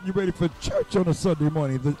truth. Getting you ready for church on a Sunday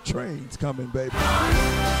morning. The train's coming, baby.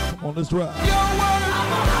 Come on, let's ride.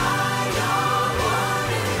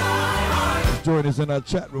 Join us in our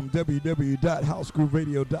chat room,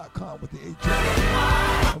 www.housegrooveradio.com with the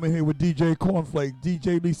Atrain. I'm in here with DJ Cornflake,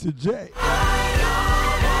 DJ Lisa J.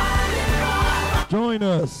 Join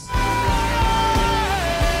us.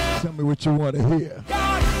 Tell me what you want to hear.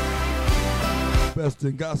 Best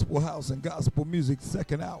in gospel house and gospel music,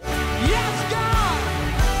 second hour. Yes, God!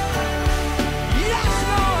 Yes,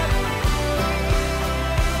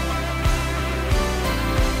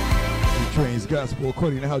 Lord! Atrain's Gospel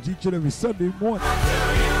According to House each and every Sunday morning.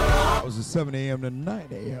 Hours of 7 a.m. to 9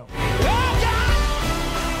 a.m.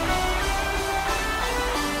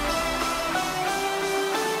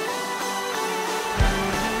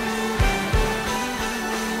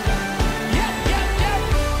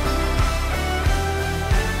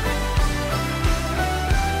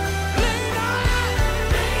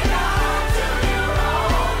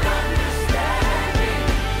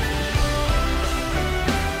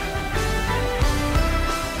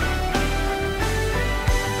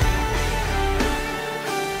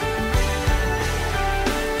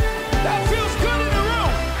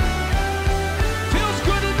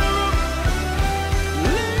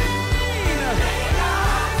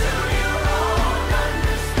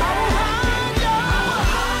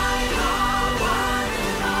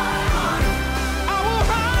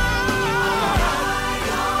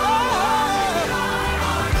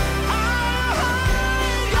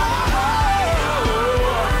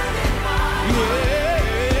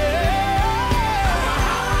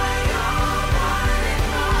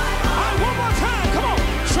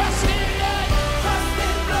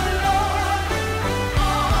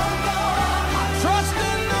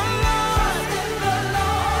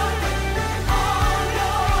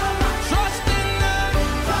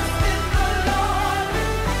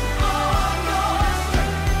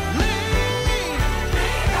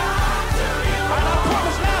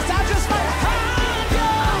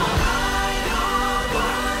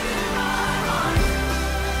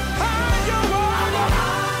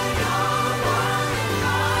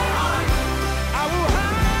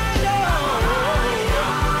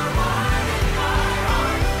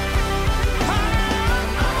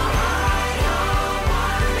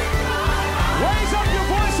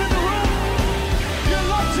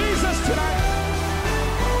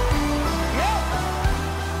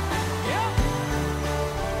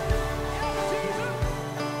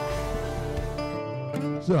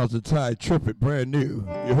 Sounds a Ty Trippett, brand new.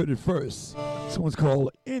 You heard it first. This one's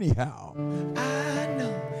called Anyhow. I know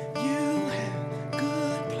you have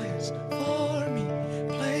good plans for me,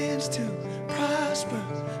 plans to prosper,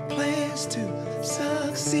 plans to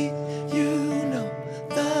succeed. You know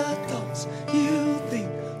the thoughts you think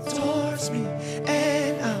towards me,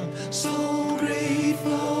 and I'm so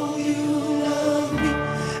grateful you love me.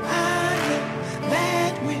 I know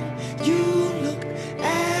that when you look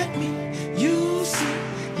at me, you see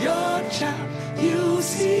your child, you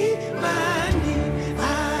see my need.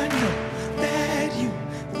 I know that you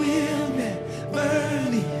will never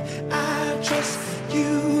leave. I trust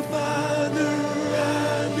you, Father.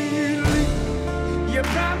 I believe your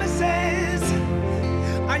promises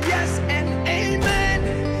are yes and amen,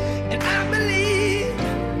 and I believe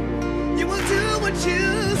you will do what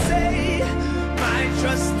you say. My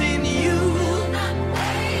trust in you will not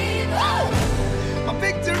waver. My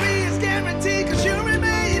victory is guaranteed 'cause you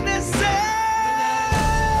remain the same.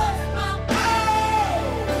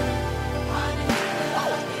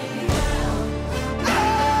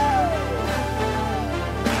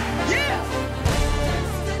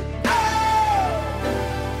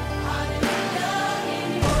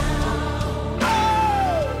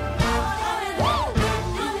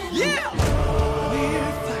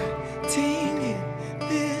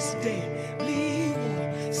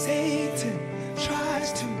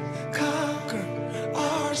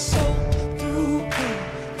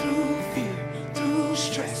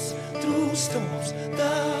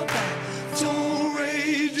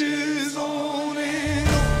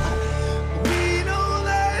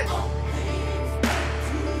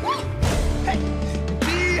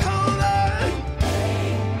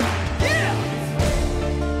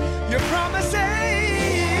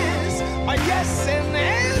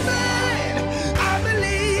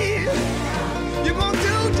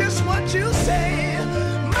 What you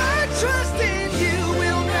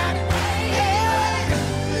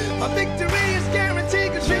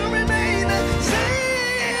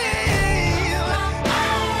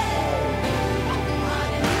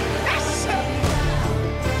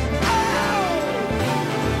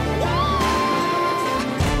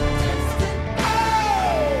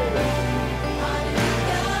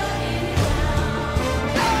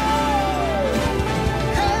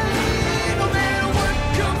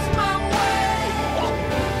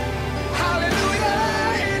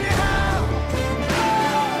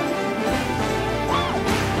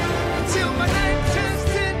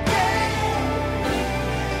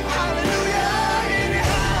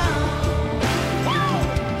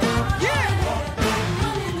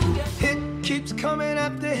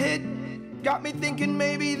Got me thinking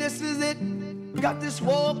maybe this is it. Got this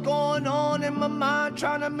war going on in my mind,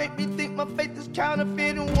 trying to make me think my faith is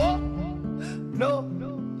counterfeit and war. No,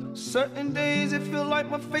 certain days it feel like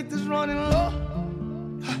my faith is running low.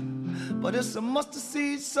 But it's a mustard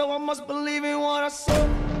seed, so I must believe in what I sow.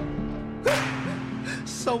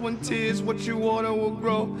 Sowing tears, what you water will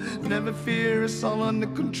grow. Never fear, it's all under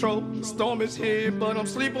control. The storm is here, but I'm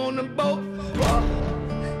asleep on the boat. Oh,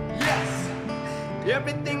 yes,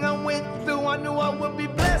 everything I went through, I knew I would be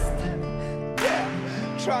blessed. Yeah,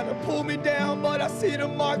 trying to pull me down, but I see the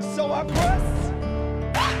mark, so I press.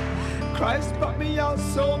 Christ brought me out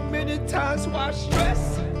so many times, why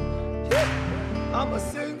stress? Yeah. I'ma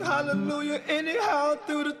sing hallelujah anyhow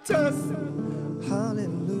through the test.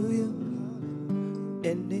 Hallelujah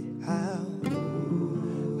anyhow.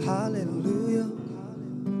 Hallelujah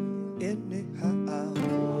anyhow.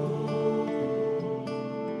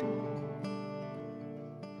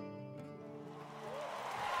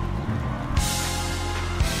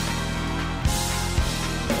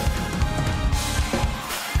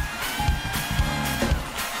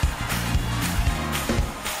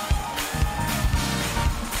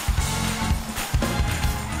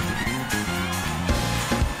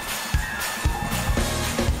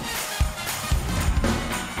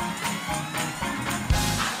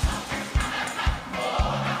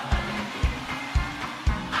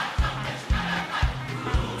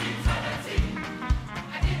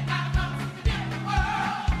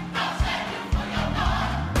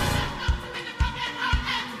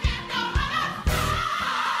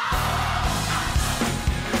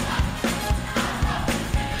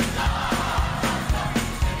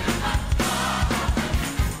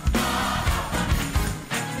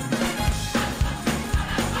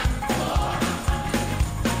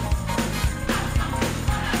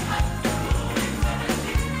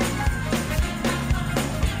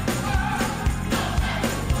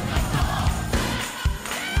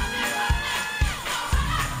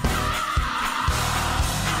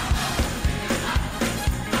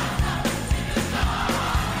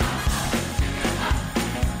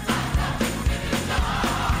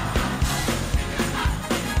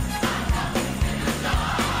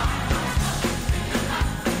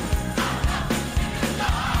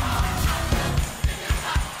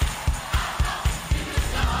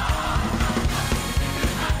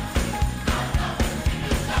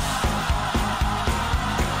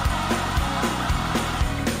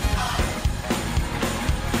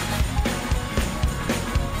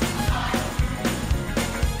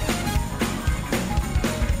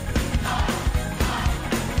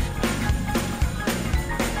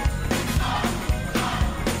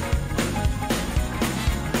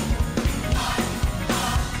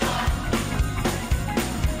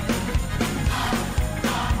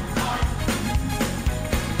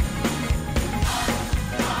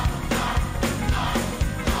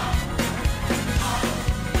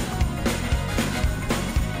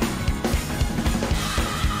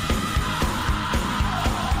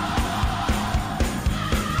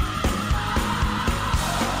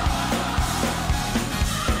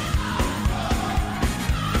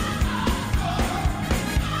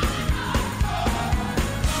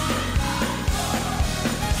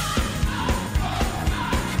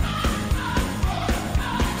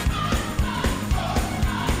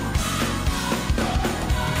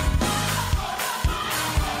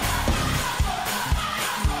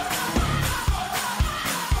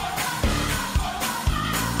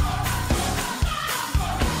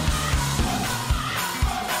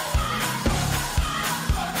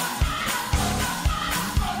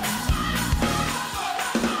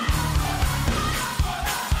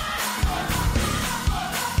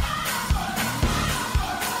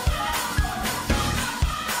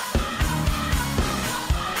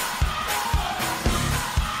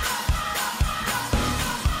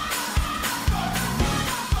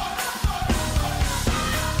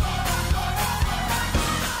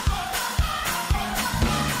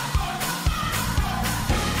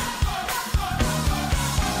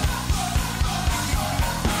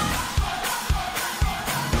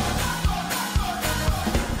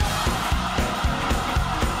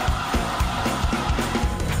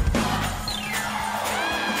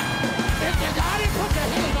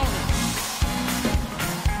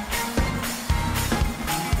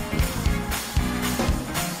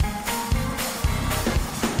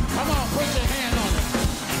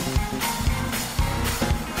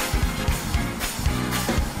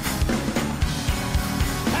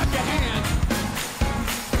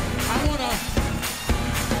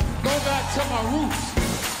 my roots.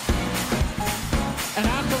 And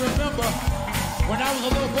I can remember when I was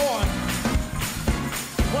a little boy,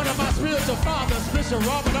 one of my spiritual fathers, Bishop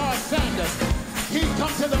Robert R. Sanders, he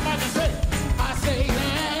come to the mic and say, I say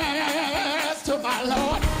yes to my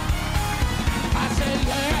Lord. I say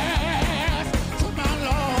yes to my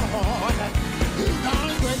Lord. He's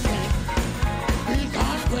done great things. He's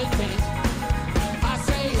done great things. I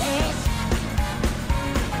say yes.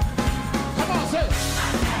 Come on, say it.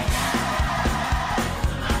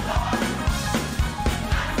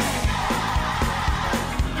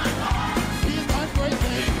 He's done great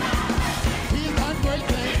things. He's done great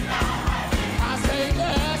things. I say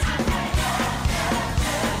yes.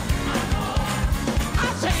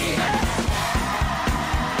 I say yes.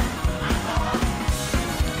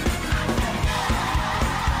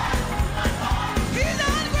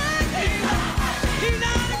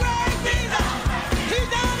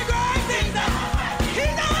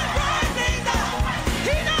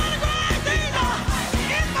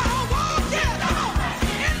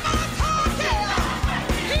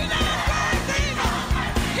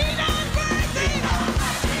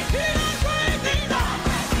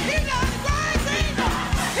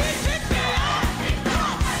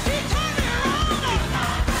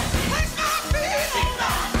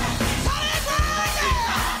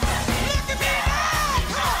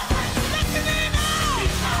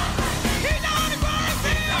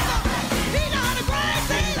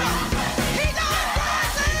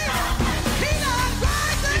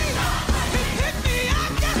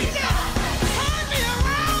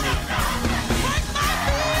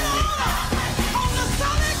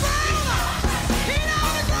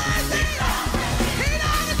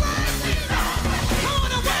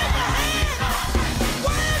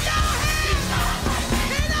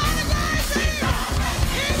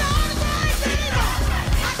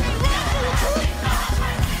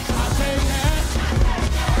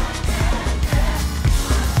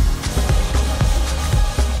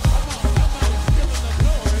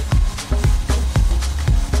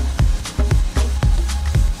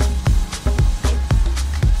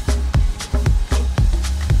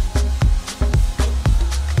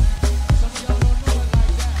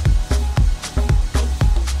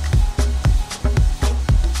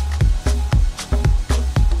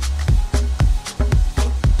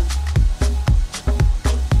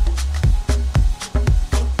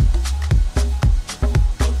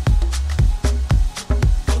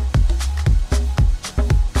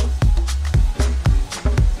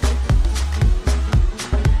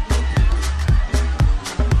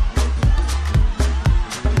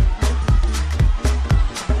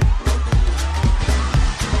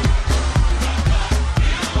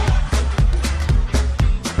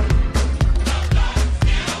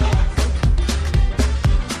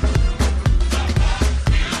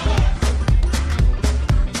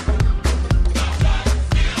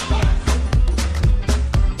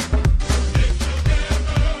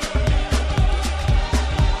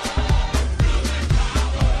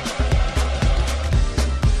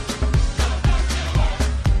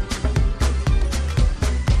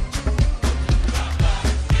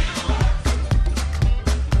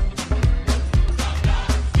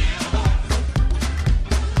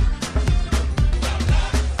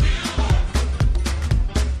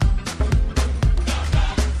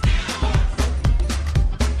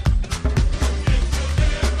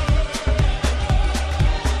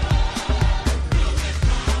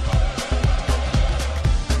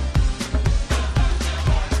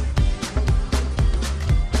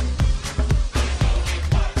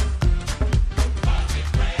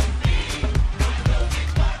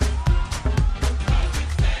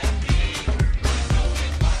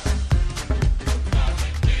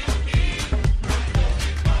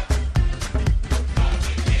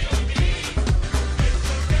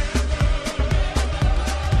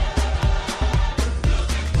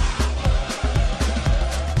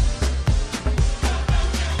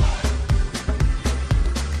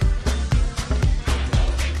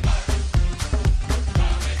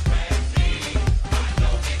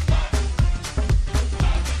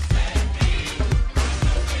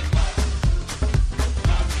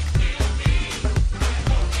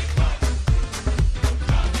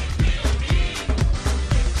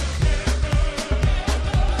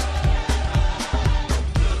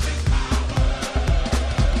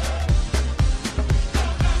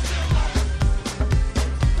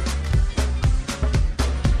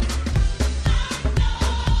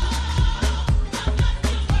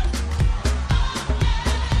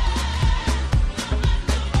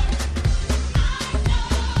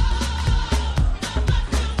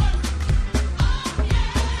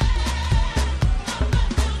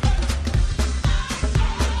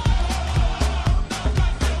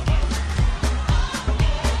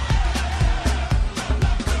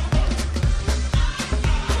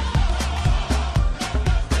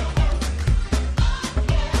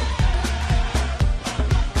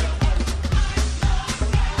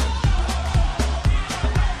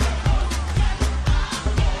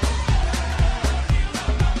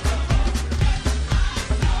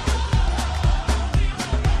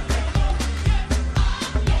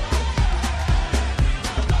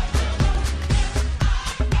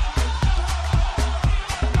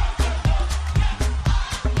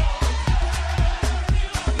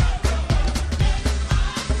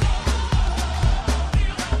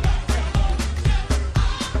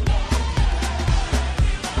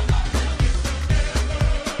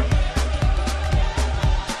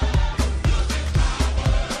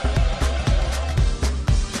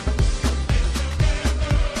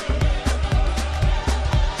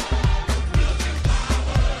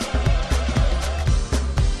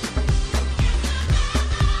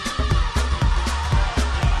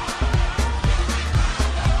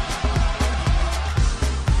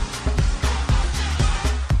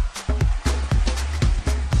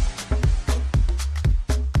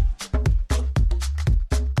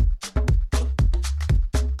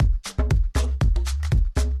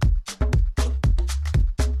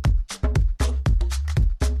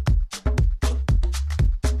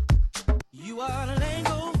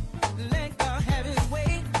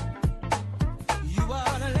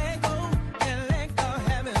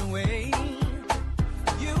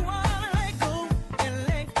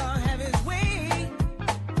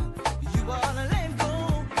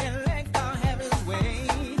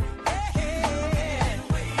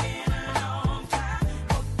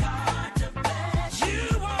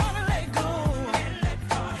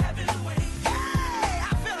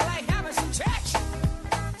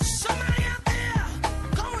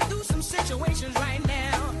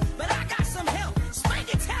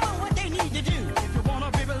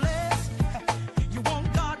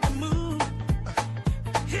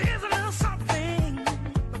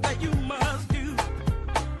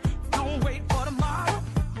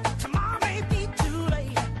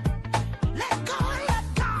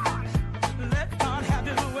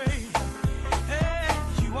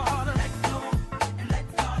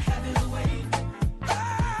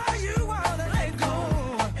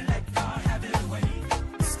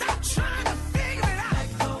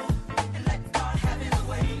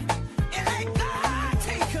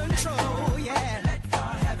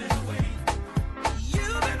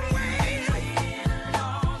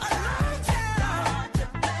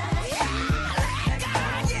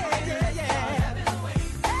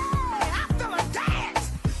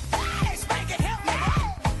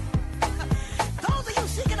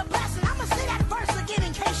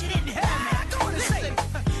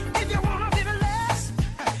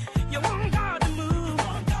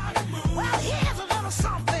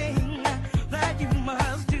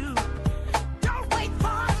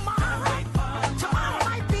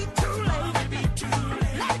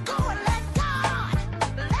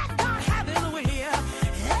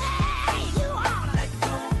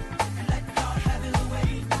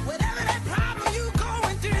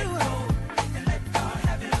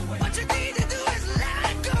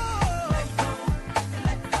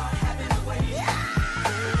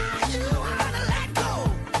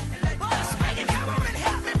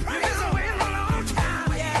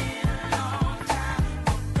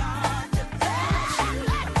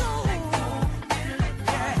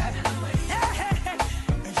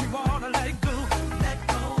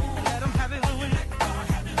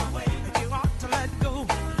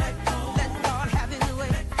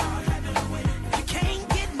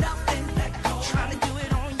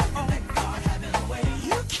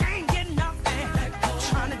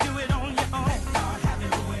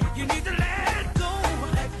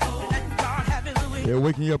 They're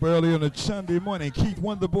waking you up early on a Sunday morning. Keith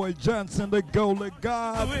Wonderboy Johnson, the goal of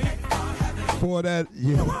God. For that,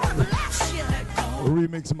 yeah.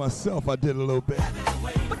 Remix myself, I did a little bit.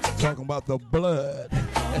 Talking about the blood.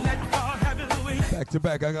 Back to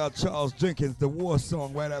back, I got Charles Jenkins, the war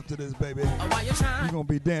song right after this, baby. You're going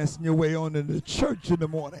to be dancing your way on into church in the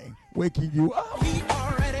morning, waking you up.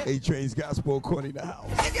 Atrains Gospel according to house.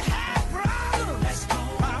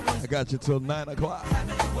 I got you till 9 o'clock.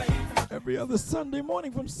 Every other Sunday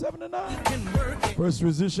morning from 7 to 9. First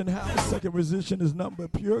musician house, second musician is number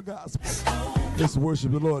pure gospel. Let's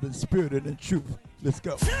worship the Lord in spirit and in truth. Let's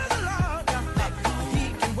go.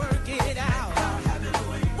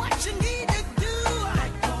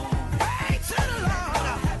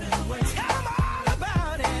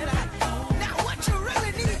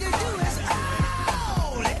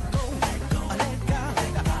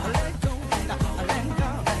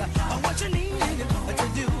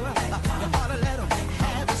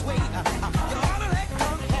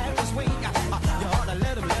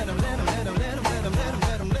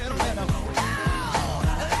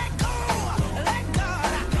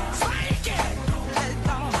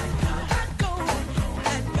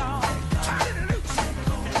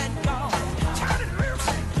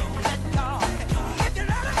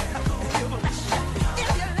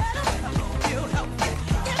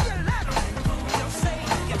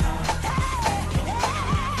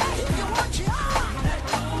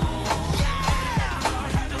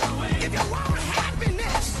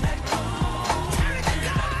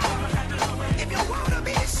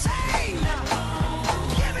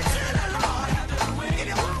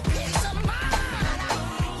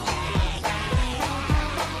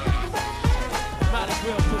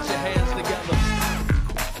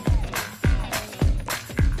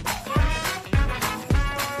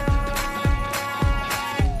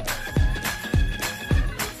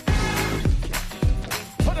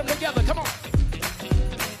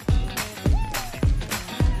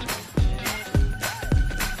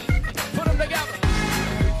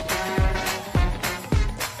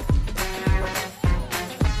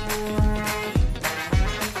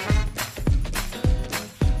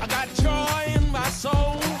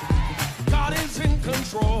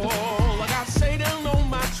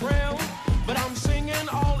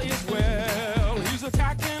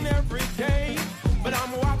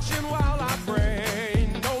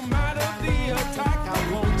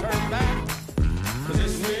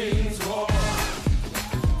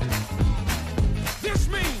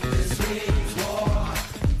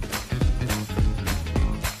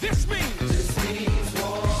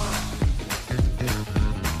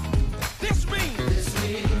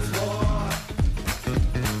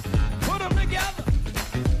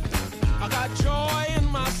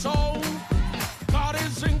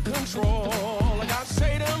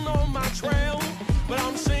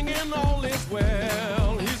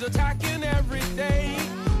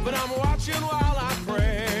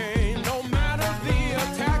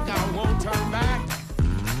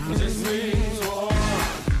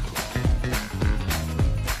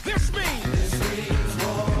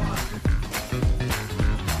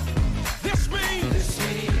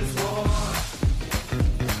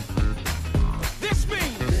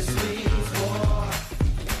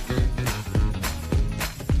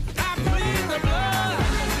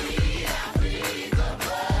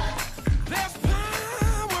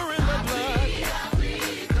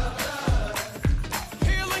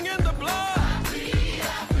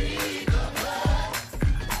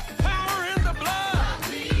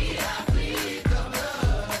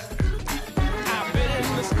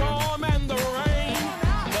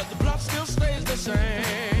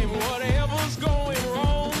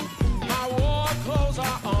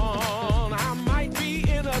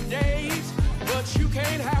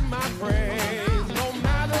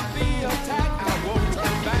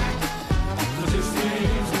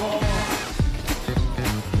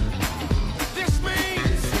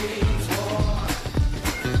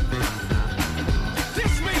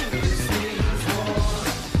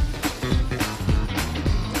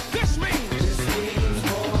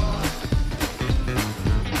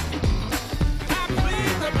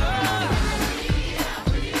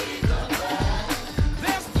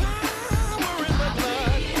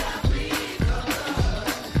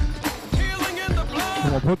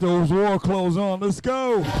 Put those war clothes on. Let's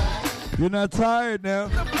go. You're not tired now.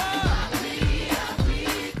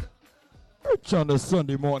 Church on this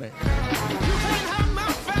Sunday morning.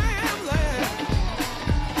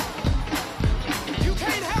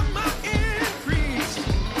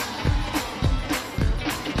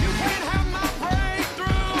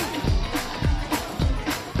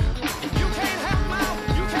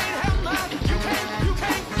 You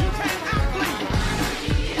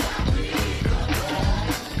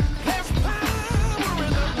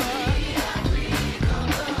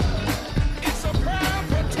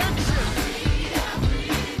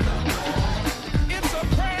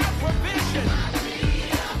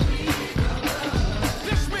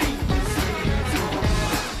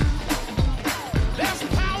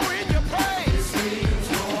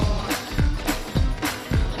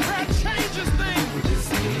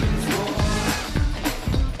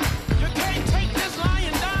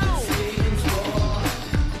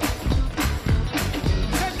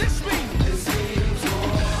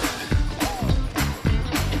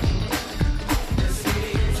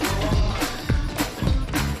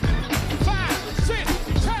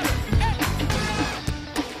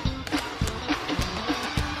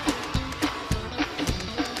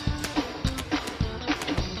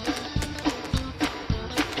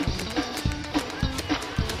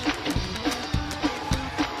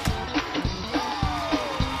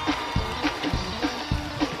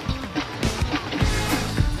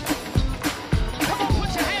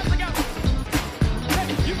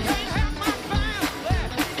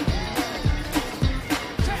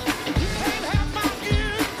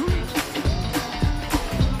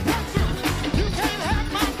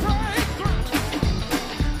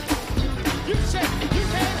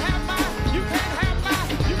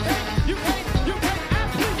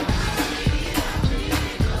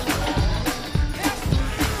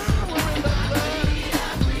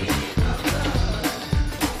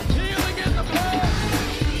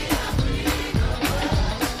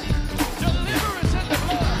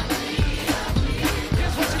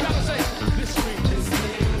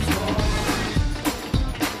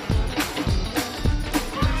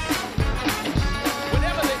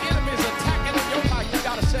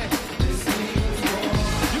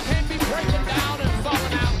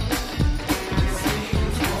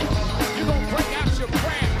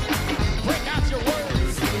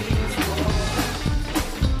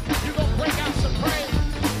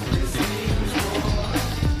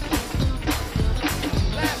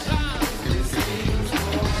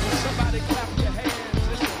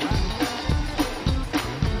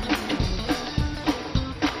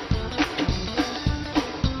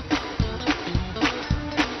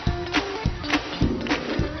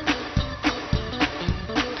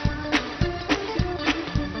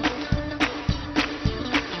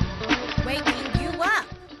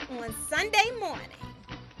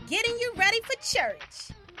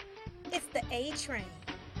church. It's the A-Train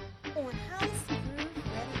on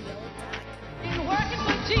HouseGrooveRadio.com. Been working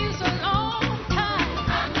for Jesus a long time.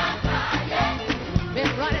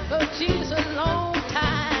 Been running for Jesus a long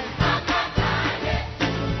time.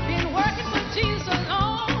 Been working for Jesus a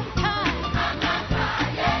long time.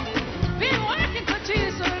 Been working for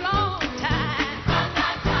Jesus a long time.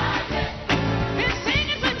 Been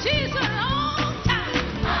singing for Jesus a long time.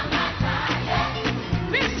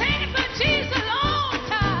 Been singing for Jesus a long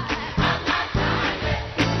time.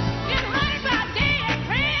 Been running by day and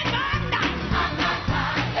praying by night.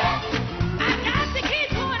 I got to keep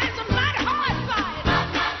going. It's a mighty hard fight.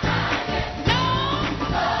 No.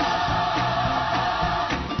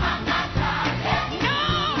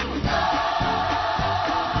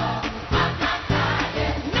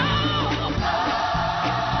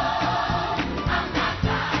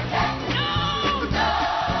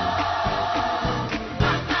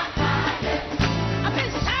 I've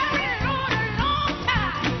been serving the Lord a long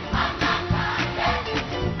time.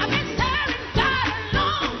 I've been serving God a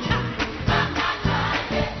long time.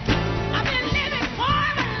 I've been living for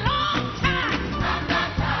Him a long time.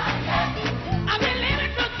 I've been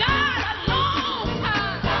living for God a long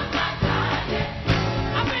time.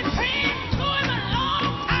 I've been praying to Him a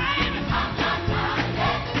long time.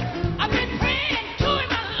 I've been praying to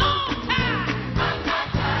Him a long time.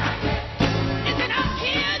 Is it up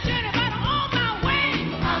here, Jenny, but on my way?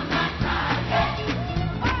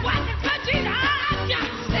 Watching for Jesus, I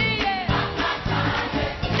just say it.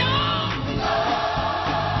 No.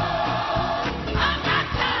 I'm not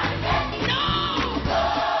tired. No.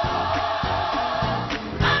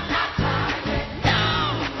 I'm not tired. No.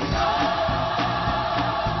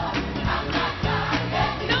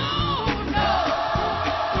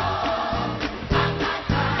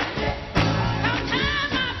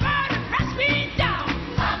 Sometimes my burden press me down.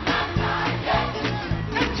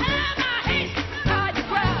 Sometimes I hate God to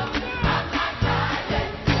ground.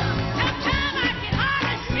 Sometimes I can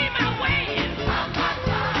hardly see my way.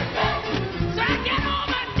 So I get on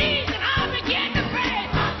my knees and I begin to pray.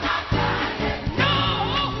 No.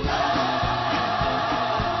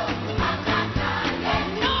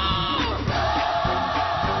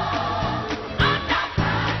 I'm not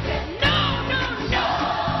tired. No.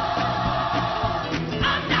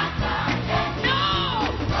 I'm not tired. No.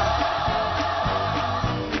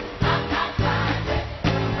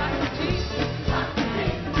 I'm riding for Jesus.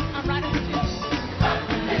 I'm riding for Jesus.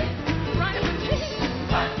 Running for Jesus.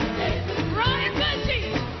 Running for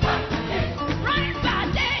Jesus. Running by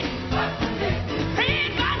day.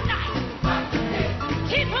 Praying by night.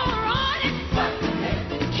 Keep on running.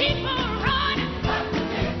 Keep on running.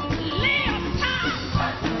 Lay aside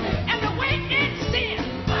every weight and sin.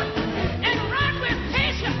 And run with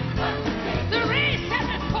patience the race set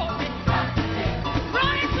before me.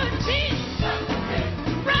 Running for Jesus.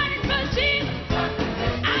 Running for Jesus.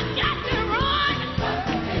 I got to run.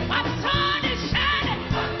 My sun is shining.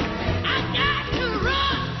 I got to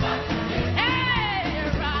run. Hey,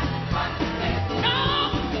 run. No.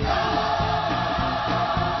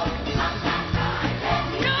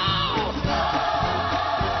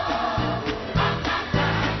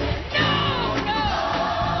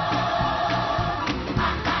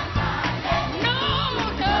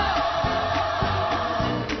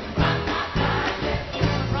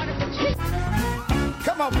 Running for Jesus.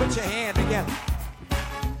 Come on, put your hand together.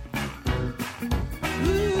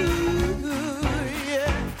 Ooh,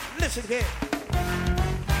 yeah. Listen here.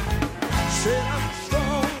 Said I'm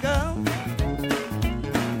stronger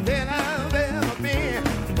than I've ever been.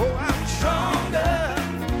 Oh, I'm stronger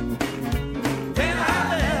than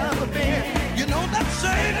I've ever been. You know that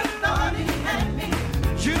Satan thought he had me.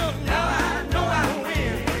 You don't know I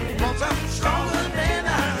win. 'Cause I'm stronger than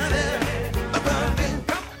I've ever been.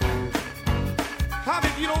 Come on. How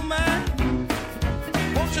if you don't mind?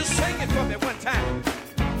 Won't you sing it for me one time?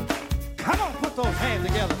 Come on, put those hands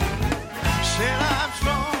together. Said I'm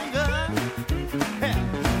stronger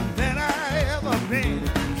than I ever been.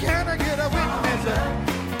 Can I get a witness?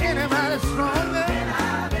 Anybody stronger?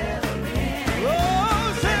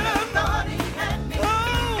 Oh, said I thought he had me. Oh,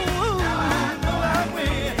 now I know I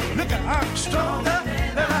win. Look, I'm stronger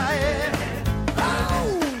than I am. Oh,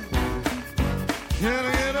 can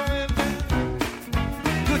I get a witness?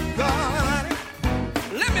 Good God.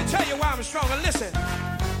 Let me tell you why I'm stronger. Listen.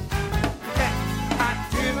 I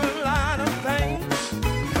did a lot of things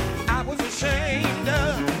I was ashamed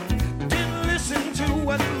of. Didn't listen to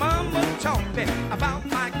what Mama taught me about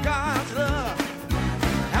my God's love.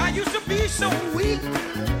 I used to be so weak,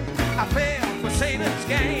 I fell for Satan's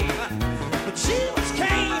game. But Jesus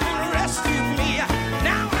came and rescued me.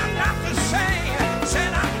 Now I'm not the same.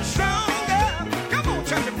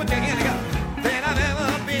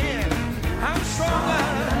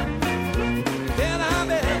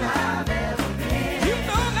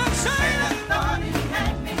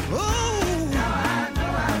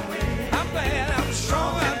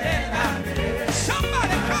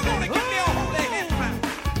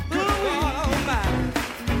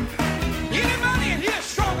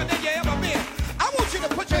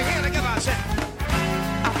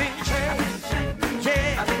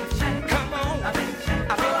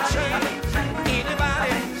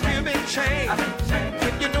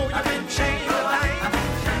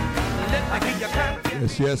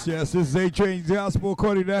 Yes, yes, yes. This is Atrain's Gospel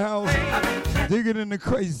according to the house. Digging in the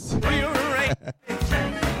crazy. Back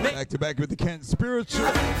to back with the Kent Spiritual.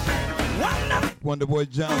 Wonderboy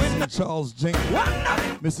Johnson, Charles Jenkins,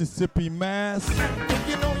 Mississippi Mass.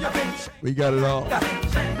 We got it all.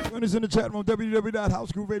 Join us in the chat room,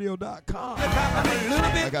 www.housegrooveradio.com.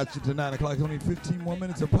 I got you to 9 o'clock, only 15 more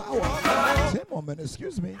minutes of power. 10 more minutes,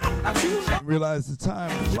 excuse me. Realize the time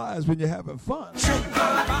flies when you're having fun.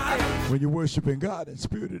 When you're worshiping God in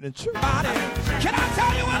spirit and in truth. Can I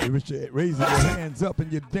tell you what? You're raising your hands up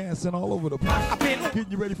and you're dancing all over the place.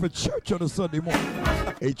 Getting you ready for church on a Sunday morning.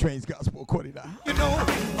 Atrain's Gospel according to You know,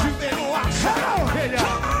 you've been watching. Come on, here,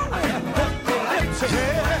 y'all.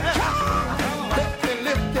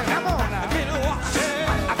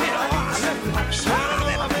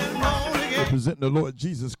 Representing the Lord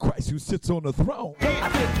Jesus Christ who sits on the throne.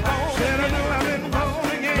 I've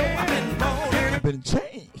been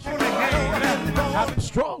changed. I'm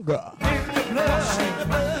stronger.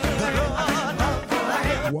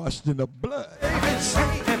 Washed in the blood.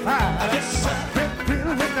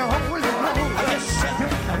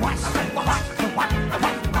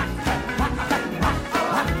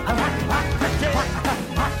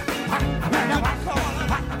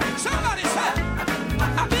 Somebody said,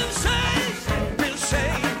 I've been saved, been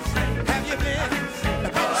saved. Have you been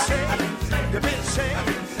saved? You've been saved.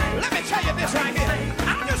 Let me tell you this right here.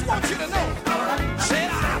 I just want you to know.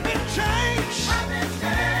 Said I've been changed.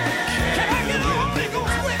 Can I get a Holy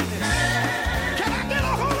Ghost witness? Can I get a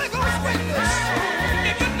Holy Ghost witness?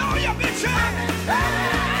 If you know you've been changed.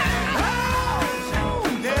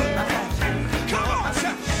 Come on,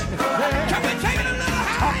 church. Can we take it a little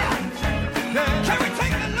higher? Can we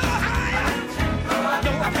take it a little higher? I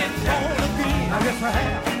know I've been born again. Yes, I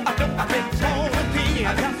have. I know I've been born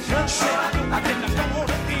again. Said I know I've been born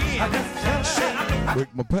again. Said I know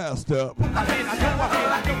Wake my pastor up.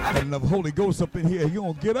 Got enough Holy Ghost up in here. You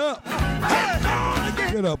gonna get up?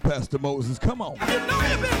 Get up, Pastor Moses. Come on. you know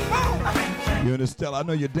you've been born. You're in the style. I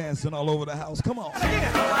know you're dancing all over the house. Come on.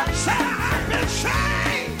 Said I've been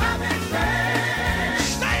saved.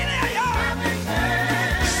 Stay there, y'all.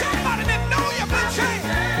 Somebody that know you've been changed.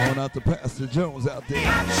 Going out to Pastor Jones out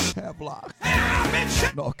there. Havelock, I've been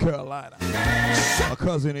changed. North Carolina. My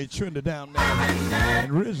cousin ain't trending down there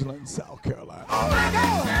in Ridgeland, South Carolina.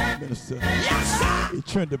 Minister. Yes, sir. He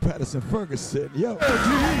trended Patterson Ferguson. Yo. Good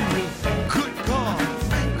God.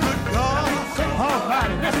 Good God. All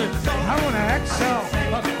right, listen, I want to ask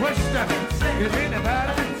y'all a question. Is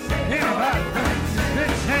anybody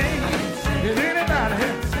been changed? Is anybody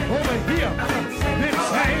over here been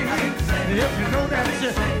changed? If you know that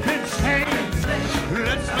you've been changed,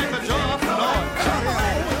 let's make a joyful noise.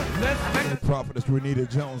 Let's make The prophetess Renita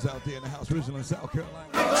Jones out there in the house, Ridgeland, South Carolina.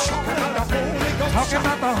 talking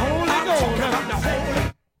about the Holy Ghost.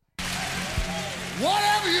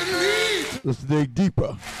 Whatever you need. Let's dig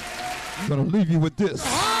deeper. I'm gonna leave you with this.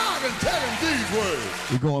 I've been telling these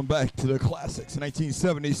words. We're going back to the classics.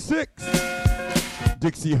 1976.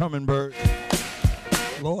 Dixie Hummingbird.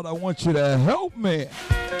 Lord, I want you to help me.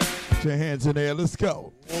 Put your hands in there. Let's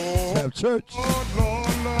go. Let's have church. Lord,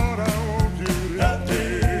 Lord, Lord, I want you to help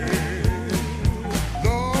me.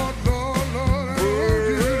 Lord, Lord, Lord, I want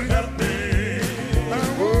you to help me. I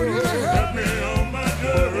want you to help me on my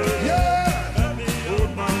journey. Yeah, help me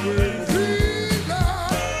on my way. Please,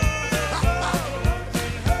 Lord.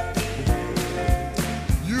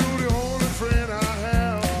 You're the only friend I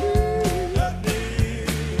have. Help me.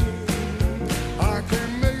 I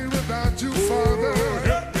can't make it without you, Father.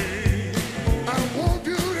 Help me. I want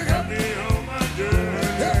you to help me on my journey.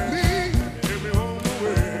 Help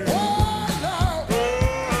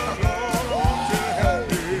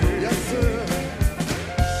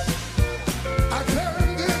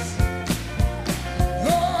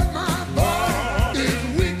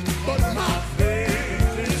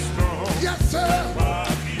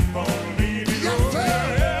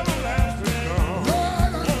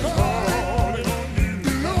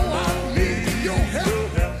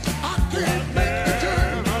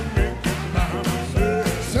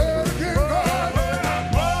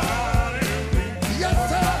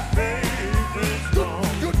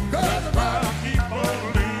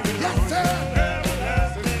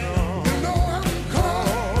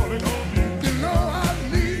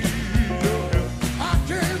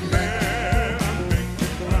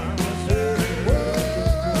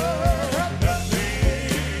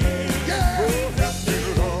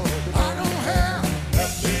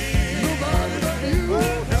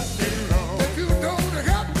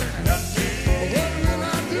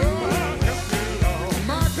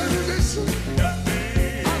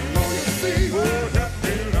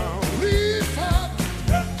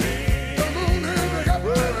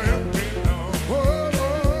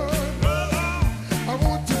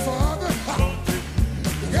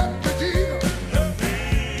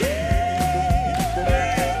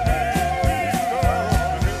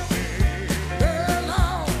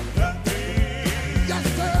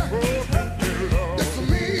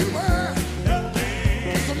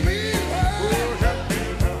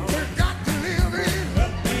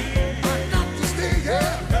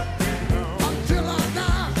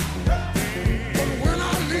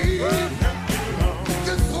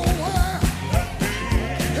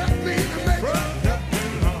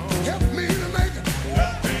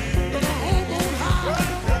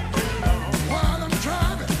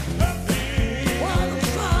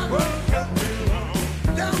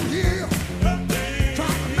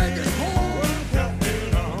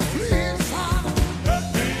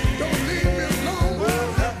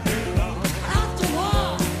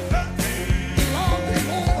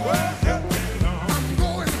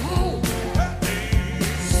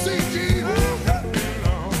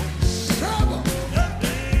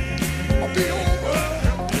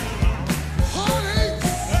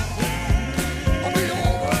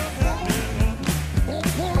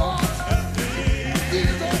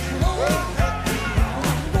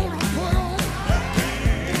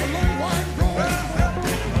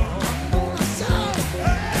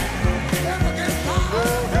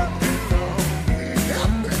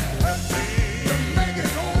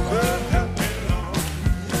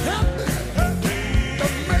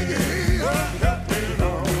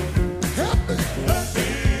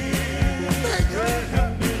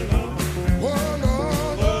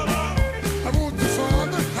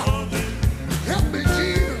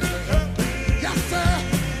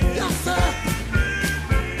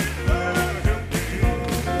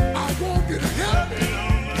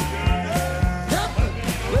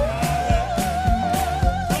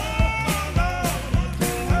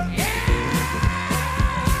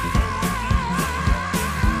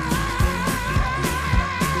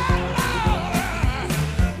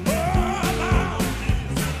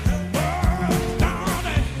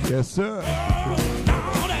Yes, sir.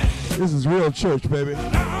 This is real church, baby.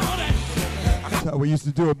 That's how we used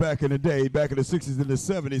to do it back in the day, back in the 60s and the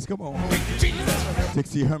 70s. Come on.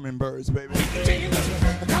 60 hummingbirds, baby.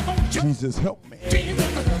 Jesus, help me.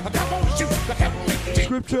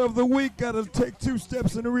 Scripture of the week, gotta take 2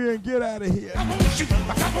 steps in the rear and get out of here.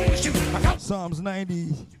 Psalms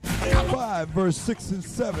 95, verse 6 and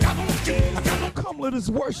 7. Come, let us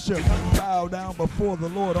worship. Bow down before the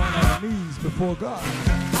Lord on our knees before God,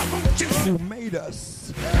 who made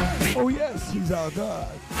us. Oh yes, he's our God,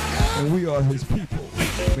 and we are his people.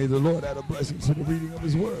 May the Lord add a blessing to the reading of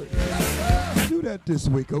his word. Do that this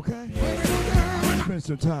week, okay? Spend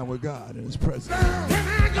some time with God in his presence.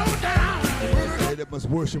 They that must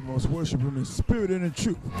worship him in spirit and in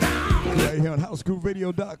truth. Right here on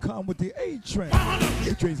housegrooveradio.com with the A-Train.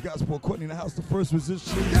 A-Train's Gospel according to house, the first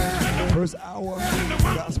position, first hour,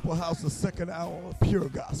 gospel house, the second hour, pure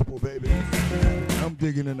gospel, baby. I'm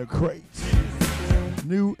digging in the crates,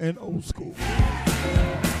 new and old school.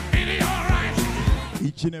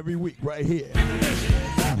 Each and every week right here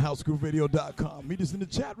on housegrooveradio.com. Meet us in the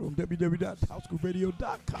chat room,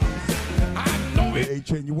 www.housegrooveradio.com. Hey,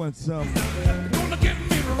 A-Train, you want some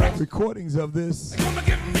recordings of this? You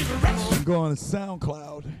can go on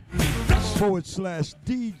SoundCloud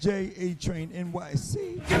 /DJ A-Train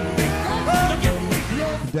NYC.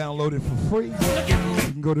 Download it for free.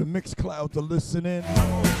 You can go to Mixcloud to listen in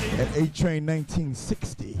at A-Train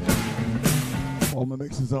 1960. All my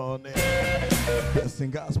mixes on there. Best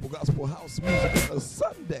in gospel, gospel house music on a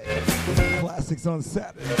Sunday. Classics on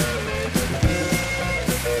Saturday.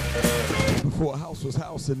 Before house was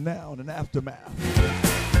house and now in an aftermath.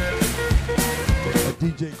 A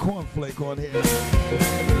DJ Cornflake on here.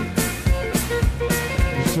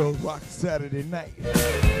 The show's rock Saturday night.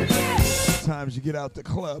 Sometimes you get out the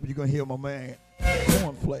club, you're going to hear my man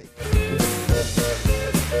Cornflake.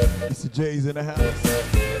 Mr. J's in the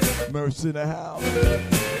house. Merce in the house.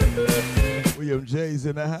 William J's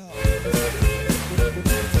in the house.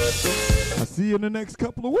 I'll see you in the next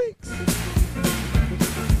couple of weeks.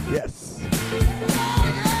 Yes.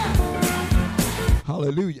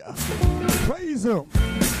 Hallelujah. Praise him.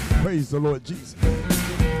 Praise the Lord Jesus.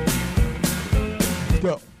 Let's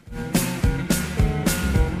go.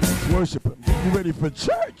 Let's worship him. Get you ready for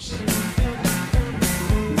church.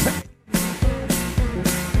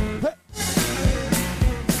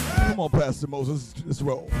 Come on, Pastor Moses, let's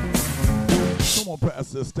roll. Come on,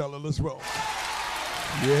 Pastor Stella, let's roll.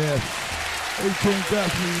 Yes. A-Train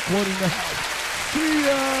Gospel recording the house. See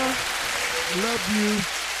ya. Love you.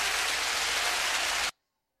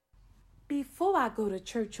 Before I go to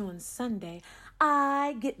church on Sunday,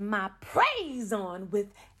 I get my praise on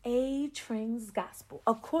with A-Train's Gospel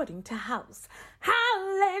according to house.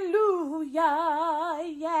 Hallelujah,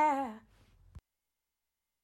 yeah.